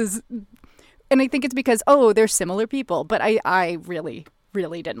 Why? This is... And I think it's because, they're similar people. But I really,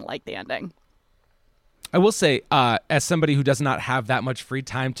 really didn't like the ending. I will say, as somebody who does not have that much free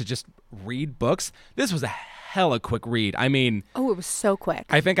time to just read books, this was a hella quick read. I mean, it was so quick.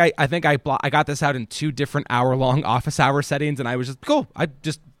 I think I got this out in 2 different hour-long office hour settings, and I was just cool. I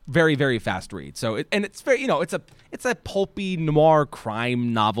just very, very fast read. So it's very, it's a pulpy noir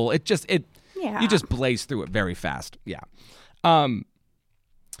crime novel. You just blaze through it very fast. Yeah. But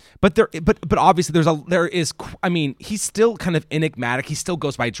obviously he's still kind of enigmatic. He still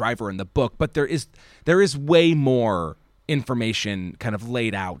goes by Driver in the book, but there is way more information kind of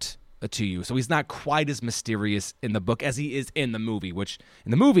laid out to you. So he's not quite as mysterious in the book as he is in the movie, which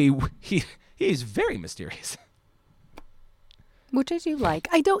in the movie he is very mysterious. Which I do like.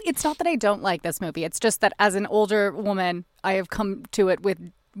 It's not that I don't like this movie. It's just that as an older woman, I have come to it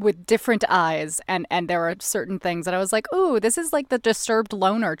with different eyes, and there are certain things that I was like, ooh, this is like the disturbed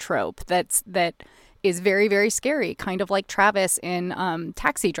loner trope that is very, very scary, kind of like Travis in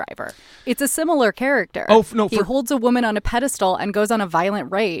Taxi Driver. It's a similar character. He holds a woman on a pedestal and goes on a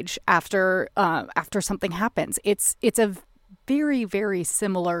violent rage after something happens. It's a very, very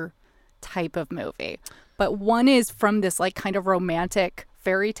similar type of movie. But one is from this like kind of romantic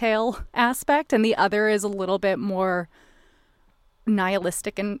fairy tale aspect, and the other is a little bit more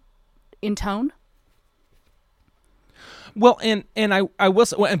nihilistic in tone. Well, and I will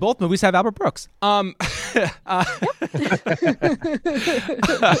say, and both movies have Albert Brooks. Says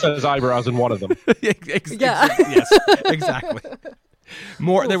eyebrows in one of them. Yes, exactly.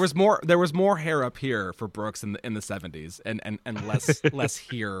 There was more hair up here for Brooks in the 70s, and less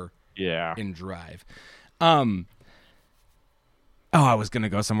here. Yeah. In Drive. I was gonna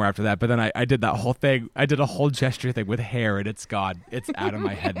go somewhere after that, but then I did that whole thing. I did a whole gesture thing with hair, and it's gone. It's out of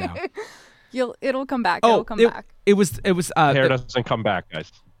my head now. It'll come back. It'll come back. It was hair doesn't come back, guys.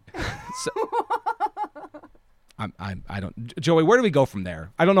 So, I don't. Joey, where do we go from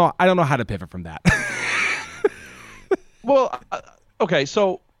there? I don't know how to pivot from that. Well, okay,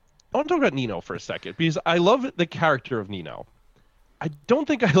 so I want to talk about Nino for a second, because I love the character of Nino. I don't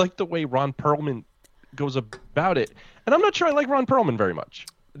think I like the way Ron Perlman goes about it, and I'm not sure I like Ron Perlman very much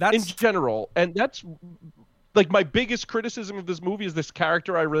in general, and that's like my biggest criticism of this movie is this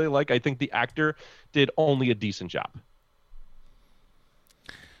character I really like. I think the actor did only a decent job.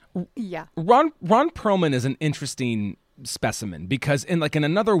 Yeah. Ron Perlman is an interesting specimen, because in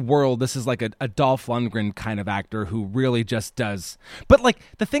another world, this is like a Dolph Lundgren kind of actor who really just does. But like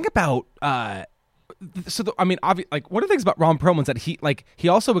the thing about one of the things about Ron Perlman is that he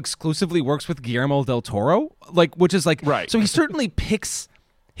also exclusively works with Guillermo del Toro, which is right. So he certainly picks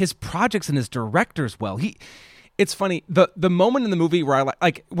his projects and his directors well. It's funny, the moment in the movie where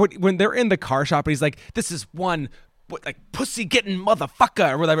when they're in the car shop and he's like, this is one pussy getting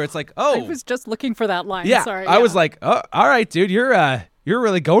motherfucker or whatever. It's like, I was just looking for that line. Yeah, sorry. I was like, oh, all right, dude, you're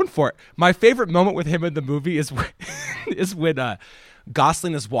really going for it. My favorite moment with him in the movie is when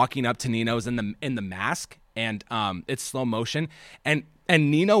Gosling is walking up to Nino's in the mask, and it's slow motion, and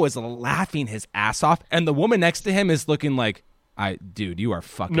Nino is laughing his ass off, and the woman next to him is looking like, dude, you are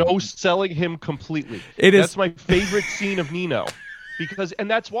fucking no selling him completely. That's my favorite scene of Nino, because in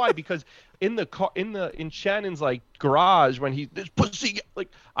Shannon's garage when this pussy,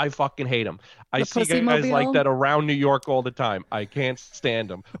 I fucking hate him. I see guys like that around New York all the time. I can't stand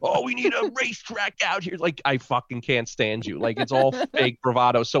them. Oh, we need a racetrack out here. I fucking can't stand you. It's all fake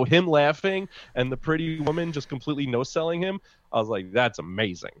bravado. So him laughing and the pretty woman just completely no selling him, I was like, that's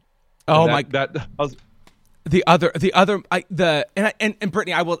amazing. And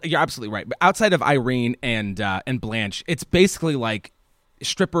Brittany, you're absolutely right. But outside of Irene and Blanche, it's basically like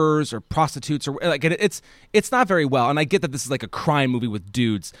strippers or prostitutes or like it's not very well. And I get that this is like a crime movie with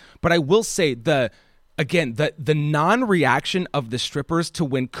dudes, but I will say the non-reaction of the strippers to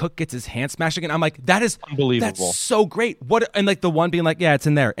when Cook gets his hand smashed again, I'm like, that is unbelievable. That's so great. What, and like the one being like, yeah, it's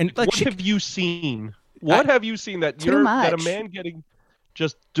in there. And like, what have you seen? What have you seen that that a man getting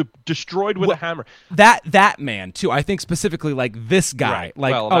just destroyed with a hammer? That man too. I think specifically like this guy. Right.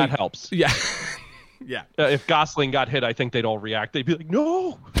 Like, well, that helps. Yeah. Yeah. If Gosling got hit, I think they'd all react. They'd be like,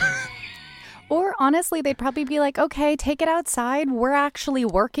 no. Or honestly, they'd probably be like, okay, take it outside. We're actually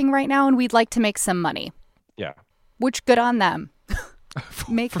working right now and we'd like to make some money. Yeah. Which good on them.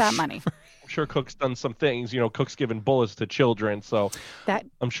 Make that money. I'm sure Cook's done some things. Cook's given bullets to children. So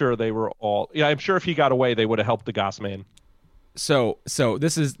I'm sure they were all. Yeah, I'm sure if he got away, they would have helped the Goss man. So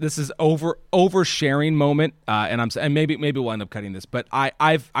this is oversharing moment, and maybe we'll end up cutting this, but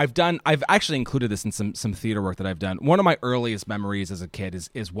I've actually included this in some theater work that I've done. One of my earliest memories as a kid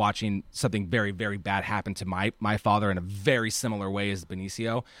is watching something very, very bad happen to my father in a very similar way as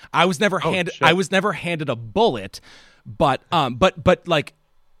Benicio. I was never handed a bullet, but like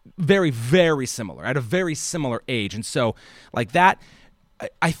very, very similar at a very similar age, and so like that,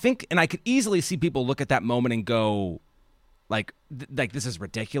 I think, and I could easily see people look at that moment and go, like this is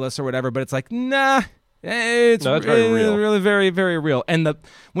ridiculous or whatever, but it's like, nah, it's very real. Really very, very real. And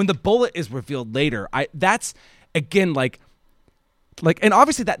when the bullet is revealed later, that's again like, and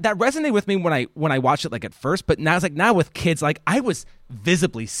obviously that resonated with me when I watched it like at first, but now it's like now with kids, like I was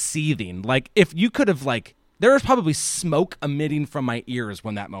visibly seething. Like if you could have like, there was probably smoke emitting from my ears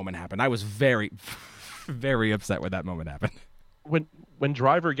when that moment happened. I was very, very upset when that moment happened. When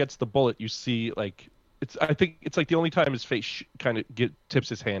Driver gets the bullet, you see like. I think it's like the only time his face kind of tips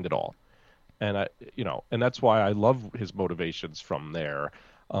his hand at all, and and that's why I love his motivations from there.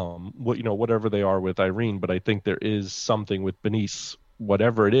 Whatever they are with Irene, but I think there is something with Benice,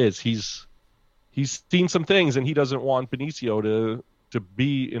 whatever it is, he's seen some things and he doesn't want Benicio to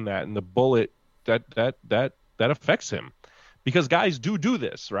be in that, and the bullet that affects him. Because guys do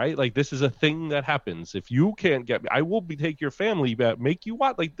this, right? Like this is a thing that happens. If you can't get me, I will take your family back, make you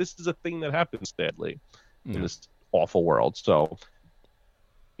what? Like this is a thing that happens, sadly, in this awful world. So,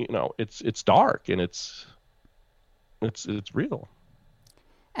 it's dark and it's real.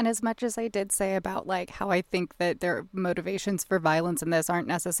 And as much as I did say about like how I think that their motivations for violence in this aren't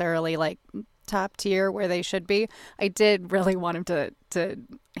necessarily like top tier where they should be, I did really want him to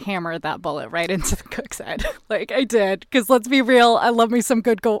hammer that bullet right into the Cook's head. Like I did, because let's be real, I love me some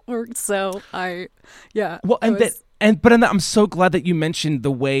good gore. So I'm so glad that you mentioned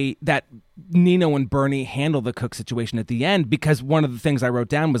the way that Nino and Bernie handle the Cook situation at the end, because one of the things I wrote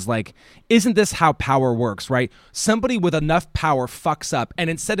down was like, isn't this how power works, right? Somebody with enough power fucks up, and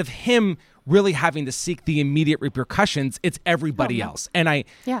instead of him really having to seek the immediate repercussions, it's everybody else. And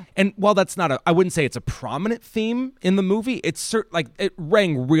and while that's not I wouldn't say it's a prominent theme in the movie, it's it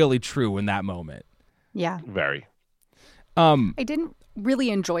rang really true in that moment. Yeah. Very. I didn't really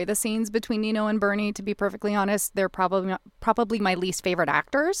enjoy the scenes between Nino and Bernie, to be perfectly honest. They're probably my least favorite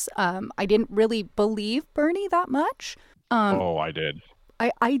actors. I didn't really believe Bernie that much. I did.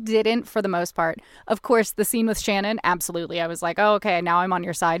 I didn't, for the most part. Of course, the scene with Shannon, absolutely. I was like, oh, okay, now I'm on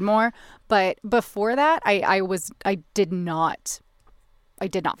your side more. But before that, I did not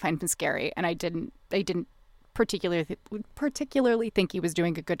find him scary, and I didn't particularly think he was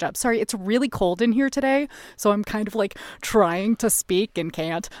doing a good job. Sorry, it's really cold in here today, so I'm kind of like trying to speak and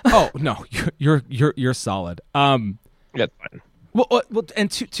can't. Oh no, you're solid. Yeah, fine. Well,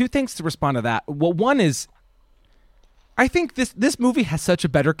 and two things to respond to that. Well, one is, I think this movie has such a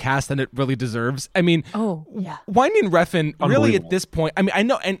better cast than it really deserves. I mean, Winding Refn really at this point. I mean, I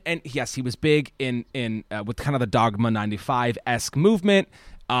know, and yes, he was big in with kind of the Dogma 95-esque movement.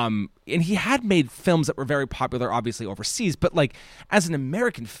 And he had made films that were very popular, obviously overseas, but like as an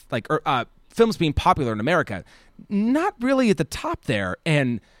American, films being popular in America, not really at the top there.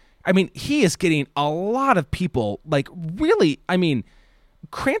 And I mean, he is getting a lot of people, like really. I mean,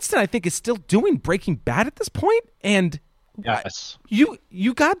 Cranston, I think, is still doing Breaking Bad at this point, and yes,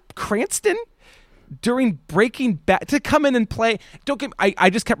 you got Cranston during Breaking Bad to come in and play. I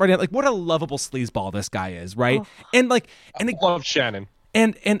just kept writing like, what a lovable sleazeball this guy is, right? And like, and I love Shannon.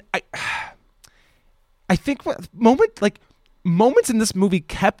 And I think moments in this movie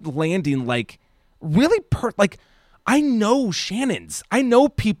kept landing like really like I know Shannons. I know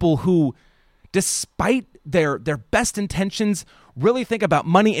people who, despite their best intentions, really think about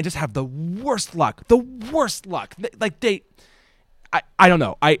money and just have the worst luck. Like I don't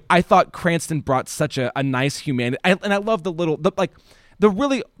know. I thought Cranston brought such a nice humanity, and I love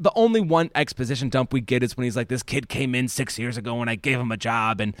the only one exposition dump we get is when he's like, this kid came in 6 years ago and I gave him a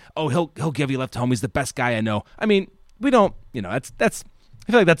job, and he'll give you left home. He's the best guy I know. I mean, we don't, that's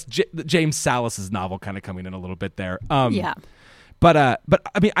I feel like that's James Salas's novel kind of coming in a little bit there. Yeah. But I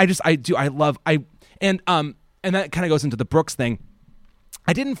mean, and that kind of goes into the Brooks thing.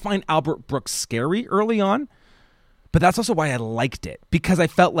 I didn't find Albert Brooks scary early on, but that's also why I liked it, because I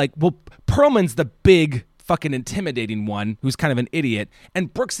felt like, well, Perlman's the big fucking intimidating one who's kind of an idiot,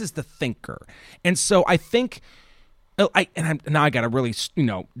 and Brooks is the thinker. And so I think now I got to really,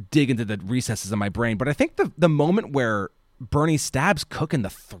 dig into the recesses of my brain, but I think the moment where Bernie stabs Cook in the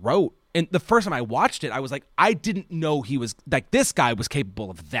throat, and the first time I watched it, I was like, I didn't know he was like, this guy was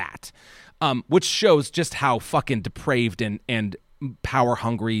capable of that, which shows just how fucking depraved and power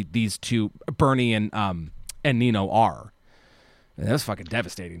hungry these two, Bernie and Nino, are. And that was fucking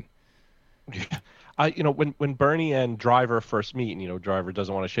devastating. Yeah. When Bernie and Driver first meet, and Driver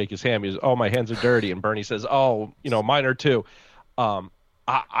doesn't want to shake his hand, he goes, "Oh, my hands are dirty," and Bernie says, "Oh, mine are too."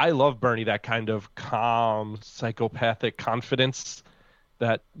 I love Bernie, that kind of calm, psychopathic confidence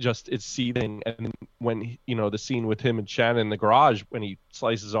that just is seething. And when the scene with him and Shannon in the garage, when he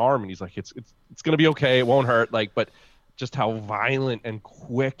slices his arm and he's like, it's gonna be okay, it won't hurt. But just how violent and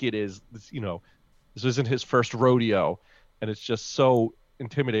quick it is. This isn't his first rodeo, and it's just so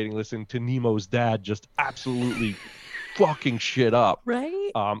intimidating listening to Nemo's dad just absolutely fucking shit up.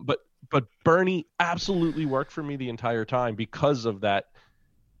 Right. But Bernie absolutely worked for me the entire time because of that.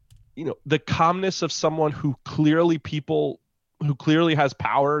 The calmness of someone who clearly has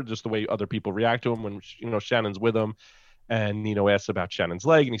power, just the way other people react to him when Shannon's with him, and asks about Shannon's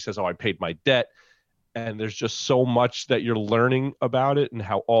leg, and he says, "Oh, I paid my debt." And there's just so much that you're learning about it and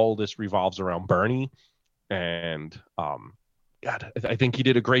how all this revolves around Bernie. And God, I think he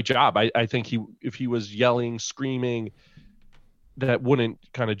did a great job. I think if he was yelling, screaming, that wouldn't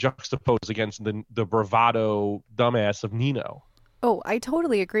kind of juxtapose against the bravado dumbass of Nino. Oh, I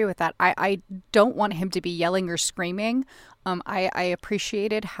totally agree with that. I don't want him to be yelling or screaming. I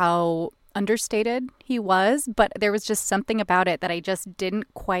appreciated how understated he was, but there was just something about it that I just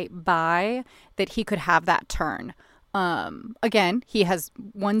didn't quite buy, that he could have that turn. Again, he has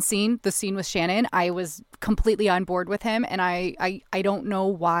one scene, the scene with Shannon. I was completely on board with him, and I don't know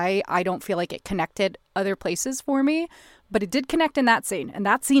why I don't feel like it connected other places for me, but it did connect in that scene, and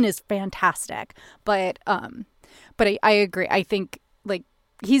that scene is fantastic. But I agree. I think, like,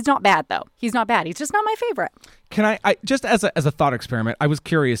 he's not bad, though. He's not bad. He's just not my favorite. Can I just as a thought experiment, I was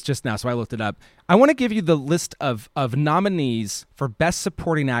curious just now, so I looked it up. I want to give you the list of nominees for Best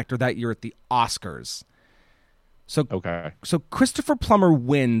Supporting Actor that year at the Oscars. So Christopher Plummer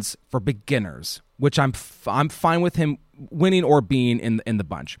wins for Beginners, which I'm fine with him winning or being in the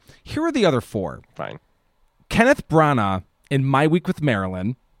bunch. Here are the other four. Fine. Kenneth Branagh in My Week with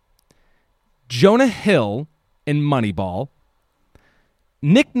Marilyn, Jonah Hill in Moneyball,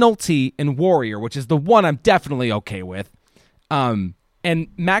 Nick Nolte in Warrior, which is the one I'm definitely okay with, and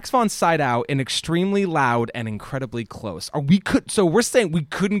Max von Sydow in Extremely Loud and Incredibly Close. So we're saying we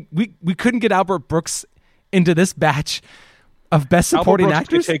couldn't get Albert Brooks into this batch of Best Supporting Albert Brooks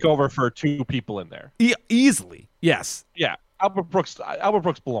Actors? Could take over for two people in there. Easily, yes. Yeah, Albert Brooks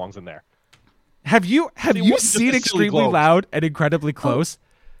belongs in there. Have you seen Extremely Loud and Incredibly Close?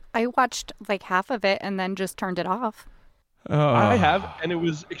 I watched like half of it and then just turned it off. I have, and it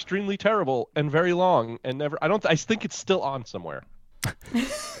was extremely terrible and very long, and I think it's still on somewhere.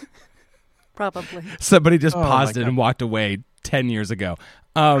 Probably. Somebody just paused it and walked away 10 years ago.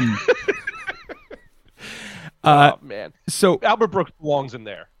 Oh man. So Albert Brooks belongs in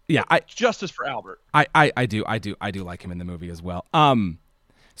there. Yeah, justice for Albert. I do like him in the movie as well.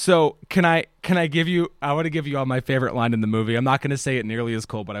 So can I give you? I want to give you all my favorite line in the movie. I'm not going to say it nearly as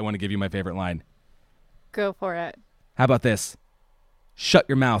cool, but I want to give you my favorite line. Go for it. How about this? Shut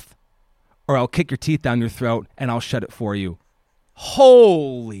your mouth, or I'll kick your teeth down your throat, and I'll shut it for you.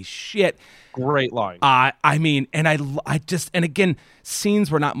 Holy shit! Great line. I mean, and and again, scenes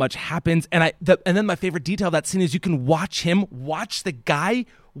where not much happens, and then my favorite detail of that scene is you can watch the guy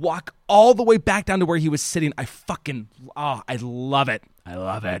walk all the way back down to where he was sitting. I love it. I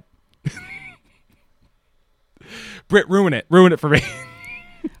love it. Britt, ruin it for me.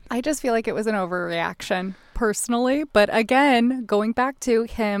 I just feel like it was an overreaction personally, but again, going back to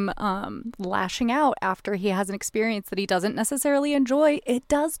him lashing out after he has an experience that he doesn't necessarily enjoy, it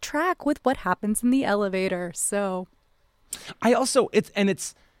does track with what happens in the elevator. So I also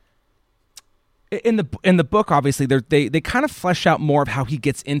it's in the book, obviously they kind of flesh out more of how he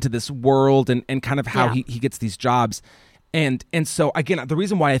gets into this world and kind of how he gets these jobs. And so again, the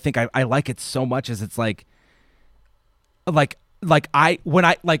reason why I think I like it so much is it's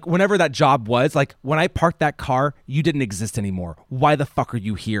whenever that job was, like when I parked that car, you didn't exist anymore. Why the fuck are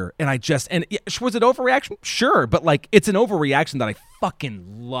you here? And was it overreaction? Sure, but like it's an overreaction that I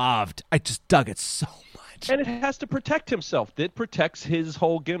fucking loved. I just dug it so much. And it has to protect himself. It protects his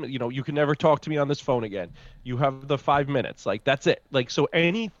whole gimmick. You know, you can never talk to me on this phone again. You have the 5 minutes. Like that's it. Like so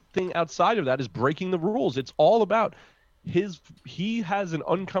anything outside of that is breaking the rules. It's all about he has an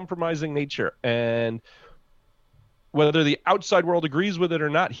uncompromising nature, and whether the outside world agrees with it or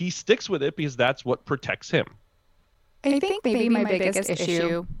not, he sticks with it because that's what protects him. I think maybe my biggest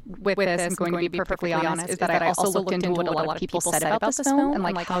issue with this, I'm going to be perfectly honest, is that I also looked into what a lot of people said about this film and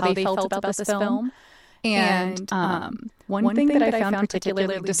like how they felt about this film. And one thing that I found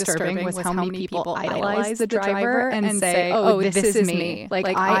particularly disturbing was how many people idolize the driver and say, oh, this is me. Like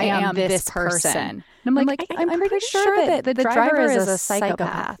I am this person. And I'm like, I'm pretty sure that the driver is a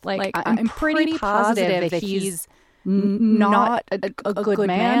psychopath. Like I'm pretty positive that he's not a good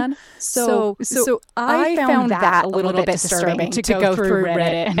man. So I found that a little bit disturbing to go through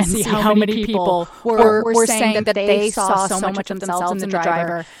Reddit and see how many people were saying that they saw so much of themselves in the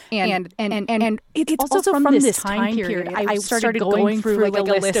driver. And it's also from this time period. I started going through like a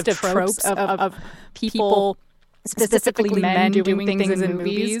list of tropes of people, specifically men doing things in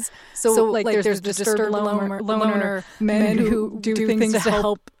movies. So like there's the disturbed loner, men who do things to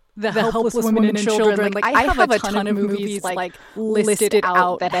help the helpless women and children. Like I have a ton of movies like listed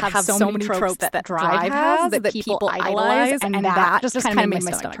out that have so many tropes that Drive has that people idolize, and that just kind of made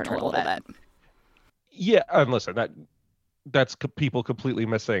my stomach turn a little bit. Yeah, and listen, that's people completely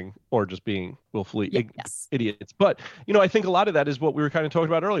missing or just being willfully idiots. But, you know, I think a lot of that is what we were kind of talking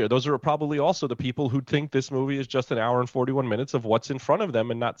about earlier. Those are probably also the people who think this movie is just an hour and 41 minutes of what's in front of them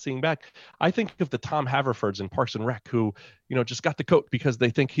and not seeing back. I think of the Tom Haverfords in Parks and Rec who, you know, just got the coat because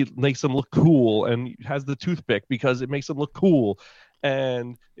they think he makes them look cool, and has the toothpick because it makes them look cool.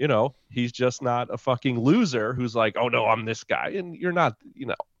 And, you know, he's just not a fucking loser who's like, oh, no, I'm this guy. And you're not.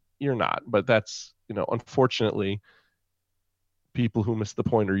 But that's, you know, unfortunately, people who miss the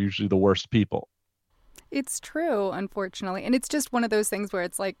point are usually the worst people. It's true, unfortunately. And it's just one of those things where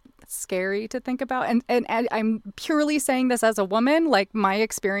it's like scary to think about. And I'm purely saying this as a woman. Like my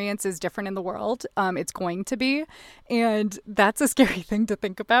experience is different in the world. It's going to be. And that's a scary thing to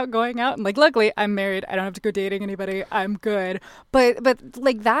think about going out. And like, luckily I'm married. I don't have to go dating anybody. I'm good. But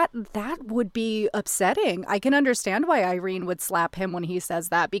like that would be upsetting. I can understand why Irene would slap him when he says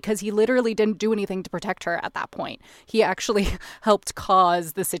that, because he literally didn't do anything to protect her at that point. He actually helped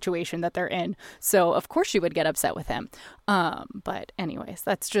cause the situation that they're in. So of course she would get upset with him. But anyways,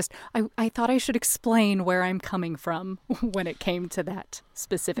 that's just, I thought I should explain where I'm coming from when it came to that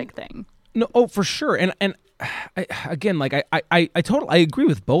specific thing. No, oh, for sure. And I, again, like I totally agree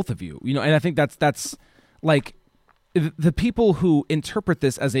with both of you, you know, and I think that's like the people who interpret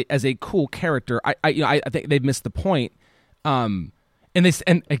this as a cool character, I think they've missed the point. And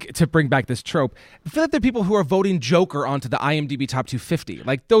to bring back this trope, I feel like the people who are voting Joker onto the IMDb top 250,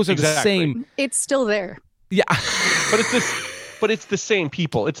 like those are the same. It's still there. Yeah, but it's the same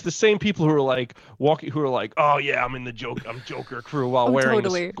people. It's the same people who are like who are like, oh yeah, I'm in the Joker crew while wearing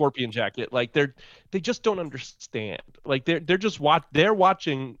the Scorpion jacket. Like they just don't understand. Like they're just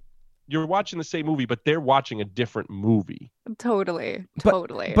watching. You're watching the same movie, but they're watching a different movie. Totally.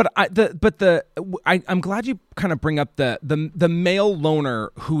 But I'm glad you kind of bring up the male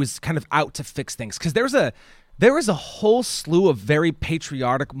loner who is kind of out to fix things, because there is a whole slew of very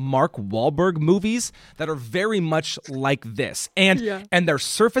patriotic Mark Wahlberg movies that are very much like this, and they're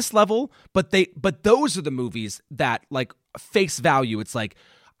surface level, but those are the movies that, like, face value. It's like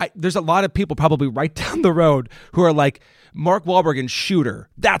there's a lot of people probably right down the road who are like, Mark Wahlberg and Shooter,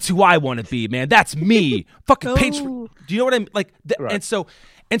 that's who I want to be, man. That's me. Fucking Patriot. Do you know what I mean? Like, right. And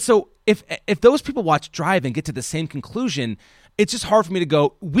so if those people watch Drive and get to the same conclusion, it's just hard for me to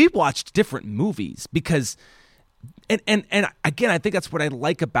go, we watched different movies, because and again, I think that's what I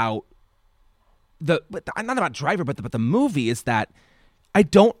like about not about Driver, but the movie, is that I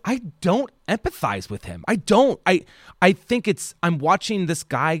don't empathize with him. I think I'm watching this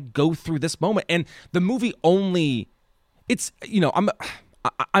guy go through this moment, and the movie only. It's, you know,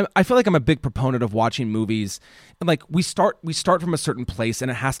 I feel like I'm a big proponent of watching movies, and like we start from a certain place,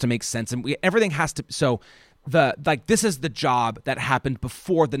 and it has to make sense, and everything has to. So this is the job that happened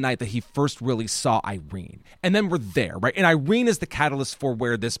before the night that he first really saw Irene, and then we're there, right? And Irene is the catalyst for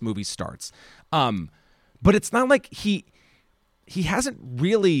where this movie starts. But it's not like he hasn't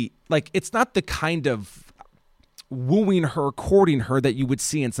really, like, it's not the kind of wooing her, courting her that you would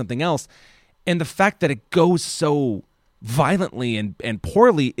see in something else, and the fact that it goes so violently and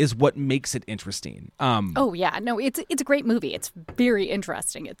poorly is what makes it interesting. Oh yeah, no, it's a great movie. It's very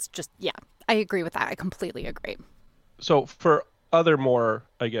interesting. It's just, yeah, I agree with that. I completely agree. So for other more,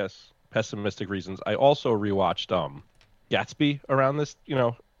 I guess, pessimistic reasons, I also rewatched Gatsby around this,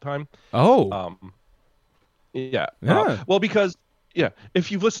 time. Oh, Yeah. Yeah. Well, because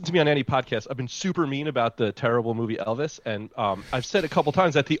if you've listened to me on any podcast, I've been super mean about the terrible movie Elvis, and I've said a couple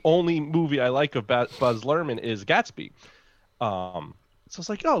times that the only movie I like of Buzz Luhrmann is Gatsby. So it's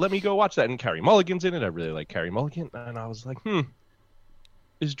like, oh, let me go watch that. And Carey Mulligan's in it. I really like Carey Mulligan, and I was like,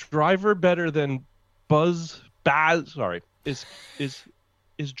 is Driver better than Sorry, is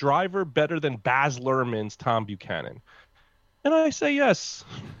Driver better than Baz Luhrmann's Tom Buchanan? And I say yes.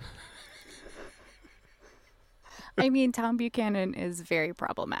 I mean, Tom Buchanan is very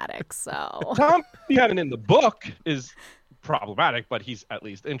problematic, so. Tom Buchanan in the book is problematic, but he's at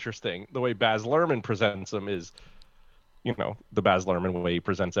least interesting. The way Baz Luhrmann presents him is, the Baz Luhrmann way he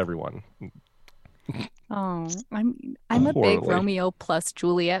presents everyone. Oh, I'm a big Horribly. Romeo plus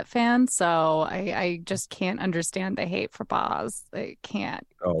Juliet fan, so I just can't understand the hate for Boz. I can't.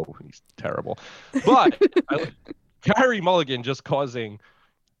 Oh, he's terrible. But Carey Mulligan just causing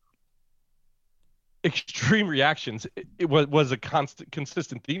extreme reactions. It was a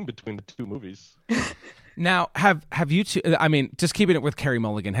consistent theme between the two movies. now have you two? I mean, just keeping it with Carey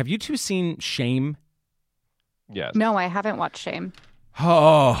Mulligan. Have you two seen Shame? Yes. No, I haven't watched Shame.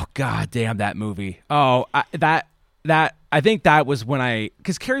 Oh, god damn that movie. Oh, I think that was when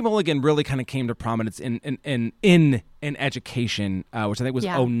because Carey Mulligan really kind of came to prominence in education, which I think was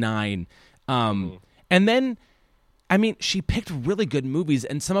Yeah. 2009. And then, I mean, she picked really good movies,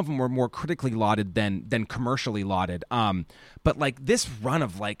 and some of them were more critically lauded than commercially lauded. But like this run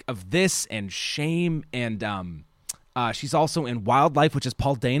of this and Shame, and she's also in Wildlife, which is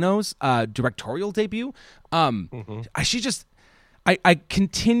Paul Dano's directorial debut. I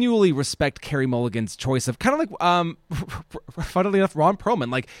continually respect Carey Mulligan's choice of kind of like, funnily enough, Ron Perlman.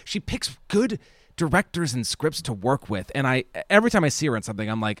 Like, she picks good directors and scripts to work with, and every time I see her in something,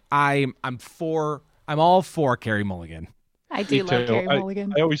 I'm like, I'm all for Carey Mulligan. I do love Carey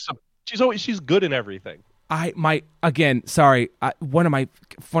Mulligan. She's good in everything. One of my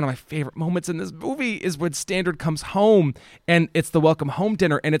favorite moments in this movie is when Standard comes home and it's the welcome home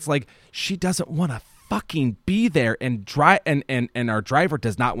dinner, and it's like she doesn't want to fucking be there, and our driver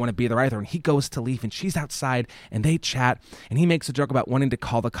does not want to be there either, and he goes to leave, and she's outside, and they chat, and he makes a joke about wanting to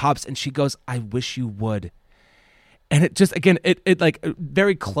call the cops, and she goes, "I wish you would." And it just, again, it like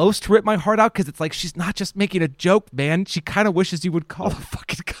very close to rip my heart out, because it's like she's not just making a joke, man. She kind of wishes you would call the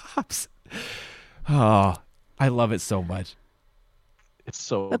fucking cops. Oh, I love it so much. It's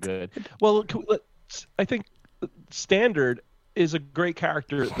so good. Well, I think Standard is a great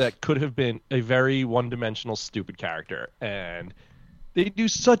character that could have been a very one-dimensional, stupid character, and they do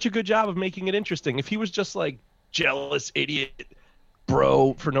such a good job of making it interesting. If he was just like jealous idiot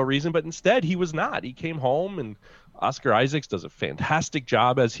bro for no reason, but instead he was not. He came home, and Oscar Isaacs does a fantastic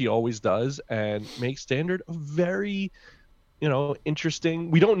job, as he always does, and makes Standard a very interesting.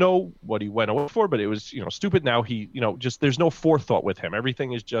 We don't know what he went away for, but it was stupid. Now he just, there's no forethought with him.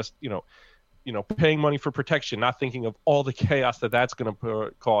 Everything is just paying money for protection, not thinking of all the chaos that's going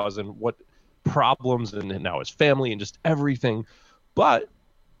to cause, and what problems, and now his family, and just everything. But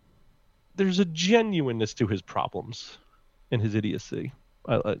there's a genuineness to his problems and his idiocy.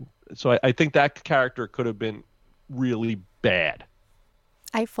 So I think that character could have been really bad.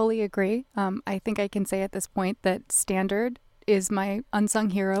 I fully agree. I think I can say at this point that Standard is my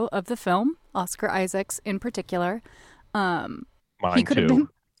unsung hero of the film, Oscar Isaacs in particular. Mine he could too. have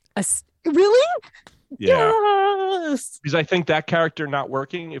been really? Yeah. Yes. Because I think that character not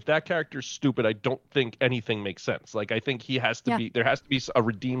working, if that character's stupid, I don't think anything makes sense. Like, I think he has to there has to be a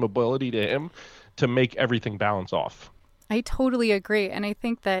redeemability to him to make everything balance off. I totally agree. And I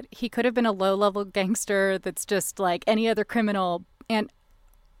think that he could have been a low-level gangster that's just like any other criminal. And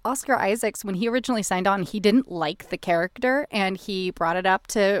Oscar Isaacs, when he originally signed on, he didn't like the character, and he brought it up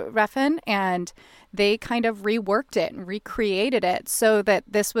to Refn, and they kind of reworked it and recreated it so that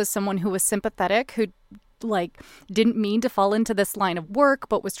this was someone who was sympathetic, who like didn't mean to fall into this line of work,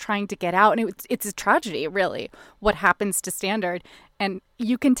 but was trying to get out. And it's a tragedy, really, what happens to Standard. And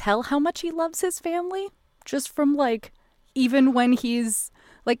you can tell how much he loves his family just from like, even when he's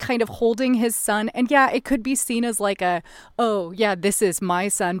like kind of holding his son. And yeah, it could be seen as like oh yeah, this is my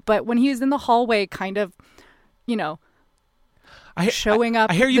son. But when he's in the hallway kind of, showing up.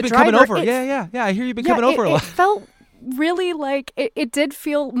 I hear you've the been coming driver, over. Yeah. I hear you've been coming over a lot. It felt really like, it did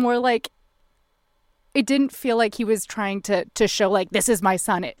feel more like, it didn't feel like he was trying to show like, this is my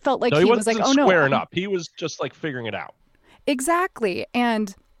son. It felt like No, he was wasn't like, oh no. squaring up. He was just like figuring it out. Exactly.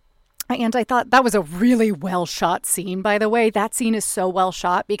 And I thought that was a really well shot scene, by the way. That scene is so well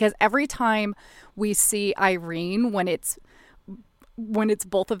shot because every time we see Irene when it's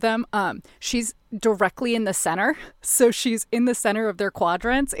both of them, she's directly in the center. So she's in the center of their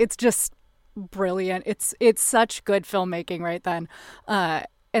quadrants. It's just brilliant. It's such good filmmaking right then.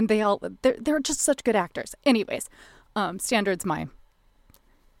 And they're just such good actors. Anyways, Standard's my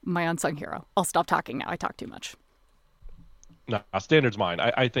unsung hero. I'll stop talking now. I talk too much. No, Standard's mine.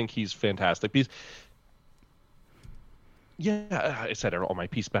 I think he's fantastic. Yeah, I said all my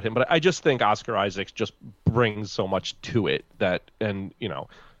piece about him, but I just think Oscar Isaac just brings so much to it and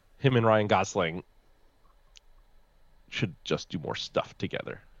him and Ryan Gosling should just do more stuff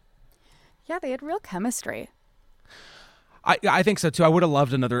together. Yeah, they had real chemistry. I think so too. I would have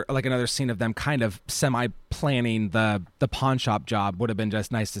loved another scene of them kind of semi-planning the pawn shop job. Would have been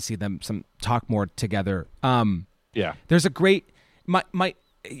just nice to see them talk more together. Yeah. There's a great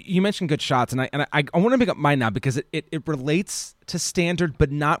you mentioned good shots, and I want to make up mine now because it relates to Standard,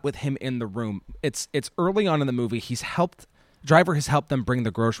 but not with him in the room. It's early on in the movie. Driver has helped them bring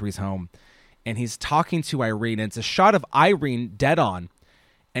the groceries home, and he's talking to Irene. And it's a shot of Irene dead on,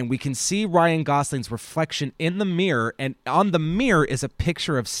 and we can see Ryan Gosling's reflection in the mirror, and on the mirror is a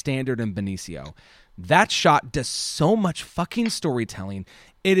picture of Standard and Benicio. That shot does so much fucking storytelling.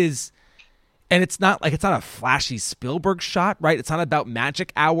 It is. And it's not a flashy Spielberg shot, right? It's not about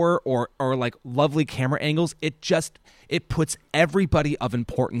magic hour or like lovely camera angles. It puts everybody of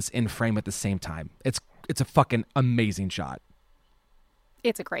importance in frame at the same time. It's a fucking amazing shot.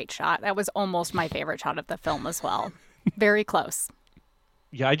 It's a great shot. That was almost my favorite shot of the film as well. Very close.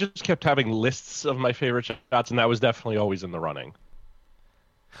 Yeah, I just kept having lists of my favorite shots, and that was definitely always in the running.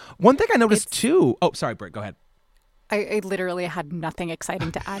 One thing I noticed too. Oh, sorry, Britt, go ahead. I literally had nothing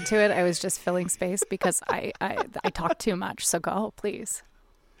exciting to add to it. I was just filling space because I talk too much. So go, please.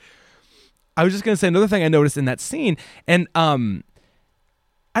 I was just going to say another thing I noticed in that scene. And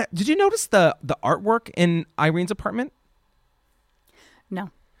did you notice the artwork in Irene's apartment? No.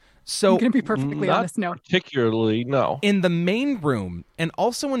 So I'm going to be perfectly honest, no. Particularly, no. In the main room and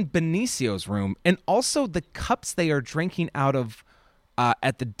also in Benicio's room and also the cups they are drinking out of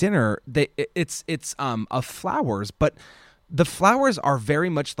at the dinner, it's of flowers, but the flowers are very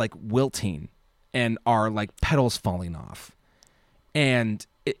much like wilting and are like petals falling off. And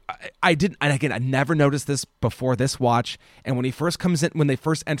I never noticed this before this watch. And when he first comes in, when they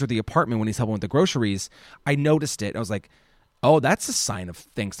first enter the apartment, when he's helping with the groceries, I noticed it. I was like, oh, that's a sign of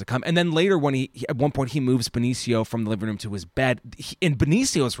things to come. And then later, when he at one point he moves Benicio from the living room to his bed, in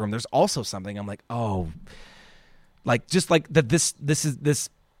Benicio's room, there's also something. I'm like, oh. Like just like that this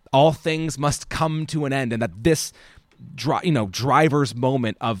all things must come to an end, and that this driver's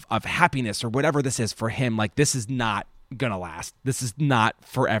moment of happiness or whatever this is for him, like this is not gonna last. This is not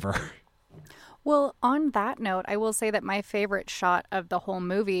forever. Well, on that note, I will say that my favorite shot of the whole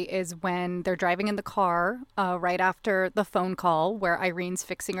movie is when they're driving in the car right after the phone call where Irene's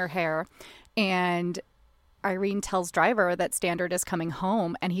fixing her hair, and Irene tells Driver that Standard is coming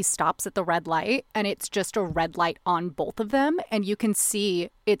home, and he stops at the red light, and it's just a red light on both of them. And you can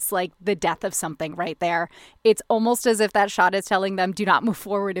see it's like the death of something right there. It's almost as if that shot is telling them, do not move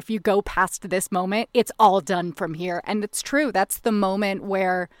forward. If you go past this moment, it's all done from here. And it's true. That's the moment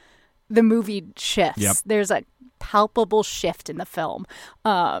where the movie shifts. Yep. There's a palpable shift in the film.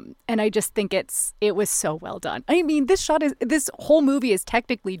 And I just think it was so well done. I mean, this whole movie is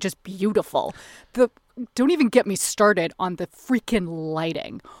technically just beautiful. Don't even get me started on the freaking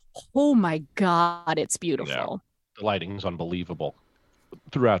lighting. Oh my God, it's beautiful. Yeah, the lighting's unbelievable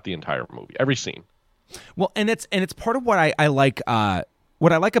throughout the entire movie, every scene. Well, and it's part of what I like.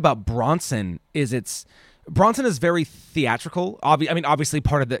 What I like about Bronson is Bronson is very theatrical. Obviously,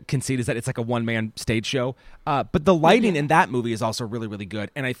 part of the conceit is that it's like a one-man stage show. But the lighting in that movie is also really, really good.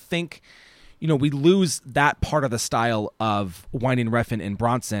 And I think, we lose that part of the style of Winding Refn and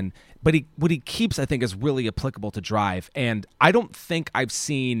Bronson. But what he keeps, I think, is really applicable to Drive. And I don't think I've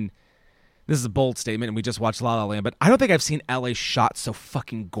seen, this is a bold statement, and we just watched La La Land, but I don't think I've seen LA shot so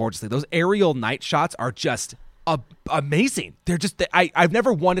fucking gorgeously. Those aerial night shots are just amazing. They're just, I've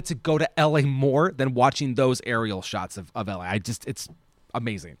never wanted to go to LA more than watching those aerial shots of LA. It's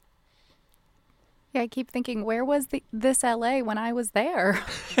amazing. Yeah, I keep thinking, where was this LA when I was there?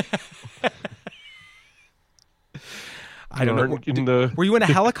 I don't know. Were you in a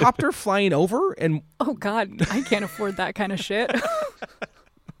helicopter flying over? And oh God, I can't afford that kind of shit.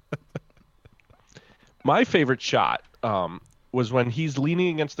 My favorite shot was when he's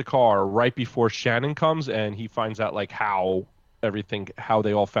leaning against the car right before Shannon comes, and he finds out like how everything, how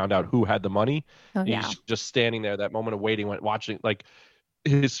they all found out who had the money. Oh, He's yeah. just standing there, that moment of waiting, watching, like,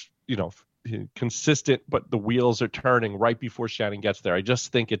 his, consistent, but the wheels are turning right before Shannon gets there. I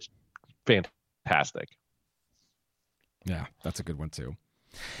just think it's fantastic. Yeah, that's a good one too.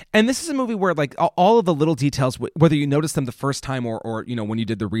 And this is a movie where, like, all of the little details, whether you notice them the first time or when you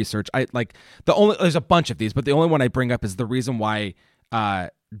did the research, there's a bunch of these, but the only one I bring up is the reason why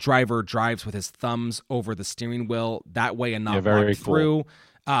Driver drives with his thumbs over the steering wheel that way and not walk through.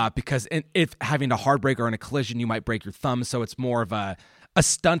 Because if having a hard brake or in a collision, you might break your thumb, so it's more of a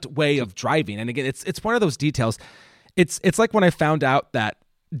stunt way of driving. And again, it's one of those details. It's like when I found out that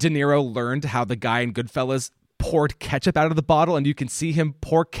De Niro learned how the guy in Goodfellas poured ketchup out of the bottle, and you can see him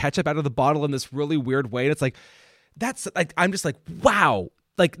pour ketchup out of the bottle in this really weird way. And it's like, that's like, I'm just like, wow,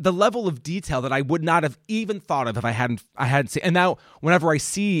 like the level of detail that I would not have even thought of if I hadn't seen. And now whenever I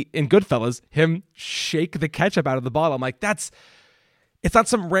see in Goodfellas him shake the ketchup out of the bottle, I'm like, it's not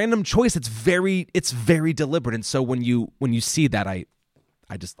some random choice. It's very deliberate. And so when you see that, I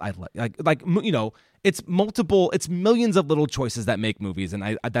it's millions of little choices that make movies,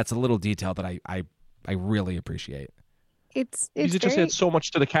 and that's a little detail that I really appreciate. It just adds so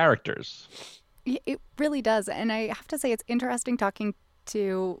much to the characters. It really does. And I have to say, it's interesting talking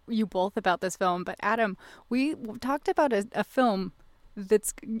to you both about this film. But Adam, we talked about a film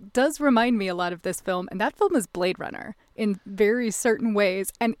that does remind me a lot of this film, and that film is Blade Runner in very certain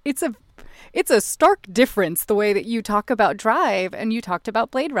ways. And it's a stark difference, the way that you talk about Drive and you talked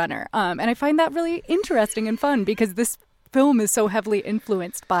about Blade Runner. And I find that really interesting and fun, because this film is so heavily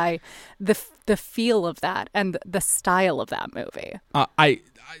influenced by the feel of that and the style of that movie. I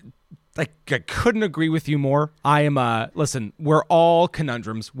couldn't agree with you more. I am listen, we're all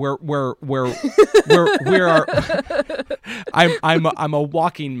conundrums. We're I'm a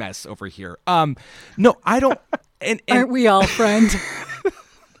walking mess over here. No, I don't. And aren't we all, friend?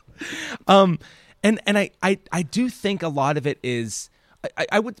 And I do think a lot of it is.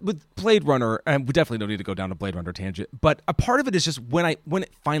 I would, with Blade Runner, and we definitely don't need to go down a Blade Runner tangent, but a part of it is just when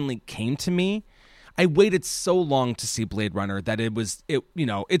it finally came to me, I waited so long to see Blade Runner that it's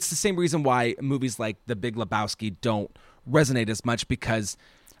the same reason why movies like The Big Lebowski don't resonate as much, because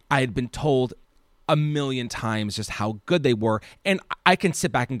I had been told a million times just how good they were, and I can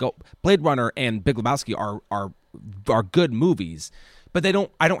sit back and go, Blade Runner and Big Lebowski are good movies. But I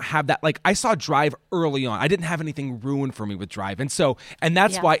don't have that. Like, I saw Drive early on. I didn't have anything ruined for me with Drive. And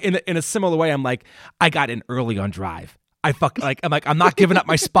that's why in a similar way, I'm like, I got in early on Drive. I'm not giving up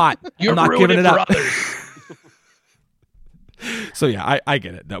my spot. You're I'm not ruining giving it up. others. So yeah, I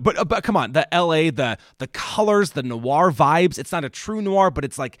get it. No, but come on, the LA, the colors, the noir vibes. It's not a true noir, but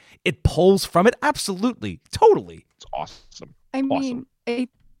it's like it pulls from it. Absolutely. Totally. It's awesome. I mean,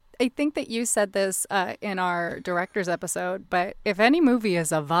 I think that you said this in our director's episode, but if any movie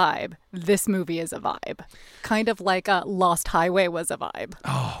is a vibe, this movie is a vibe. Kind of like Lost Highway was a vibe.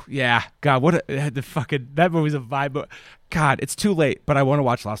 Oh, yeah. God, that movie's a vibe. But God, it's too late, but I want to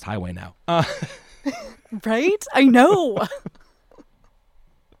watch Lost Highway now. Right? I know.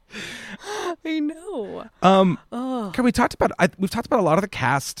 I know. We've talked about a lot of the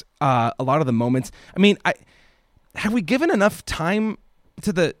cast, a lot of the moments. I mean, have we given enough time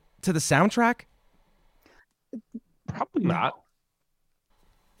to the soundtrack? Probably not.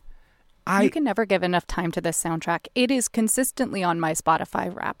 You can never give enough time to this soundtrack. It is consistently on my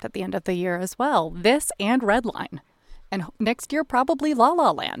Spotify Wrapped at the end of the year as well. This and Redline. And next year, probably La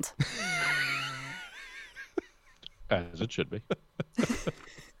La Land. As it should be.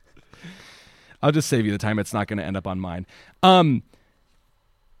 I'll just save you the time. It's not going to end up on mine.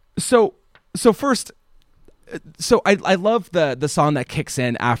 So first, I love the song that kicks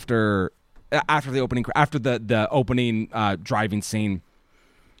in after the opening driving scene.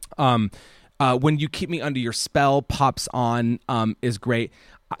 When You Keep Me Under Your Spell pops on is great.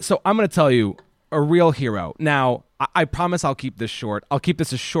 So I'm going to tell you a real hero. Now, I promise I'll keep this short. I'll keep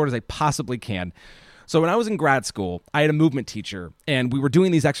this as short as I possibly can. So when I was in grad school, I had a movement teacher, and we were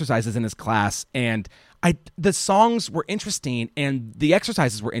doing these exercises in his class, and the songs were interesting and the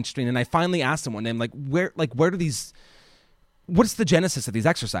exercises were interesting, and I finally asked him one day, I'm like, where do these, what's the genesis of these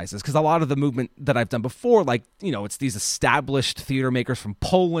exercises? Because a lot of the movement that I've done before, it's these established theater makers from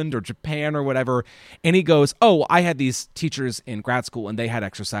Poland or Japan or whatever. And he goes, oh, I had these teachers in grad school and they had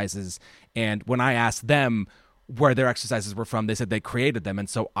exercises, and when I asked them where their exercises were from, they said they created them, and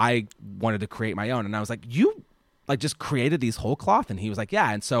so I wanted to create my own. And I was like, you just created these whole cloth? And he was like,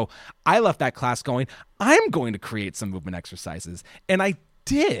 yeah. And so I left that class going, I'm going to create some movement exercises. And I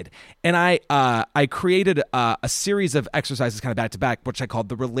did. And I created a series of exercises kind of back to back, which I called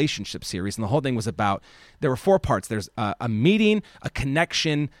the relationship series. And the whole thing was about, there were 4 parts. There's a meeting, a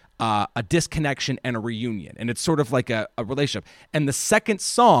connection, a disconnection, and a reunion. And it's sort of like a relationship. And the second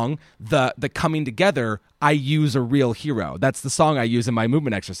song, the coming together, I use a real hero. That's the song I use in my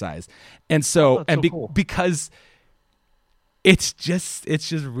movement exercise. And so, cool. Because it's just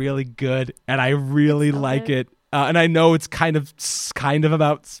really good, and I really like it. And I know it's kind of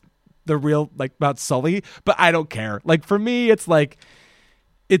about the real, like, about Sully, but I don't care. Like, for me, it's like,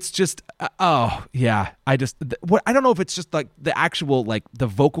 it's just, I don't know if it's just like the actual, like, the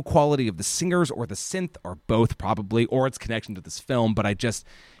vocal quality of the singers or the synth or both probably, or its connection to this film, but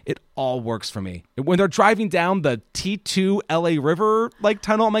it all works for me. When they're driving down the T2 LA River, like,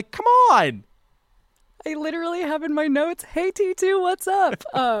 tunnel, I'm like, come on. I literally have in my notes, hey T2, what's up?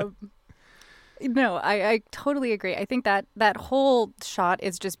 No, I totally agree. I think that whole shot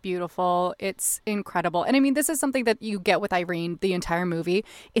is just beautiful. It's incredible. And I mean, this is something that you get with Irene the entire movie.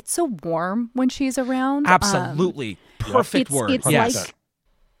 It's so warm when she's around. Absolutely. Perfect word. It's yes.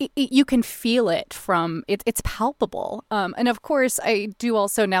 like you can feel it from it. It's palpable. And of course, I do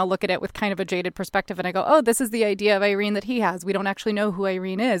also now look at it with kind of a jaded perspective, and I go, oh, this is the idea of Irene that he has. We don't actually know who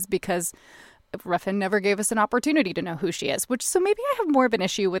Irene is because Refn never gave us an opportunity to know who she is, so maybe I have more of an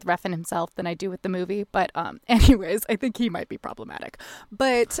issue with Refn himself than I do with the movie. But anyways, I think he might be problematic.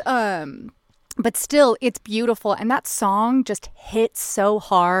 But still, it's beautiful. And that song just hits so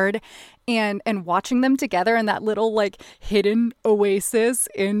hard. And watching them together in that little, like, hidden oasis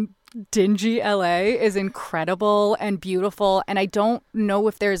in dingy LA is incredible and beautiful. And I don't know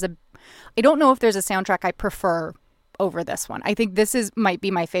if there's a soundtrack I prefer over this one. I think this might be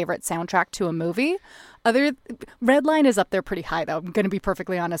my favorite soundtrack to a movie. Redline is up there pretty high, though. I'm going to be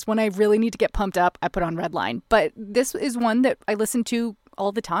perfectly honest. When I really need to get pumped up, I put on Redline. But this is one that I listen to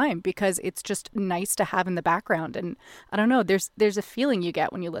all the time because it's just nice to have in the background. And I don't know, there's a feeling you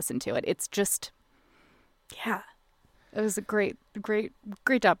get when you listen to it. It's just, yeah. It was a great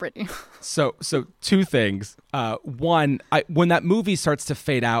job, Brittany. So 2 things. One, when that movie starts to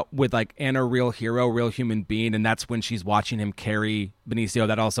fade out with, like, Anna, real hero, real human being, and that's when she's watching him carry Benicio,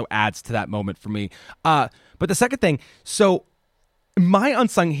 that also adds to that moment for me. But the second thing, so my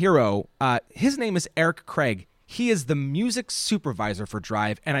unsung hero, his name is Eric Craig. He is the music supervisor for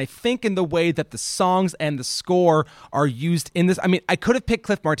Drive, and I think in the way that the songs and the score are used in this, I mean, I could have picked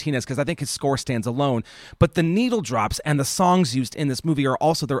Cliff Martinez because I think his score stands alone, but the needle drops and the songs used in this movie are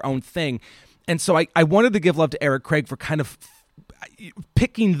also their own thing. And so I wanted to give love to Eric Craig for kind of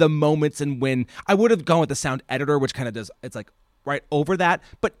picking the moments, and when I would have gone with the sound editor, which kind of does, it's like right over that,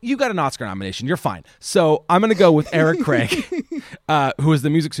 but you got an Oscar nomination, you're fine. So I'm going to go with Eric Craig, who is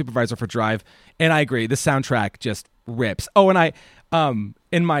the music supervisor for Drive, and I agree, the soundtrack just rips. Oh, and I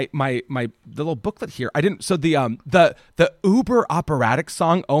in my the little booklet here, I didn't, so the uber operatic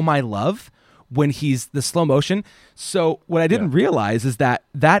song "Oh My Love," when he's the slow motion. So what I didn't realize is that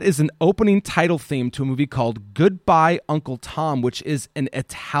is an opening title theme to a movie called Goodbye Uncle Tom, which is an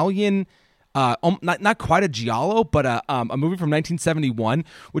Italian, not quite a giallo, but a movie from 1971,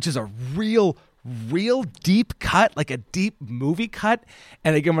 which is a real deep cut, like a deep movie cut.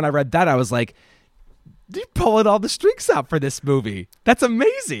 And again, when I read that, I was like, you're pulling all the strings out for this movie. That's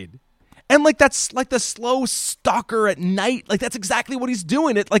amazing. And like, that's like the slow stalker at night. Like, that's exactly what he's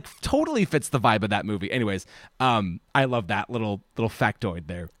doing. It like totally fits the vibe of that movie. Anyways, I love that little factoid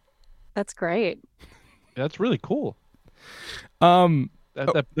there. That's great. That's really cool.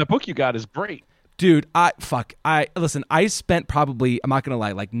 That book you got is great. Dude, I spent probably, I'm not going to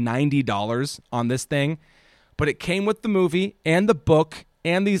lie, like $90 on this thing, but it came with the movie and the book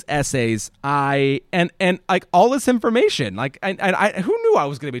and these essays. And like all this information, like, I who knew I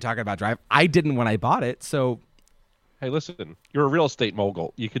was going to be talking about Drive? I didn't when I bought it. So, hey, listen, you're a real estate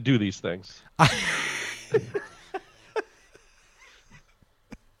mogul. You could do these things.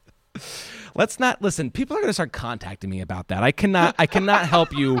 Let's not listen. People are going to start contacting me about that. I cannot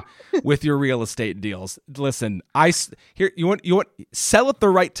help you with your real estate deals. Listen, you want sell at the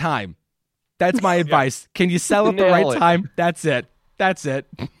right time. That's my advice. Can you sell at the right time? That's it.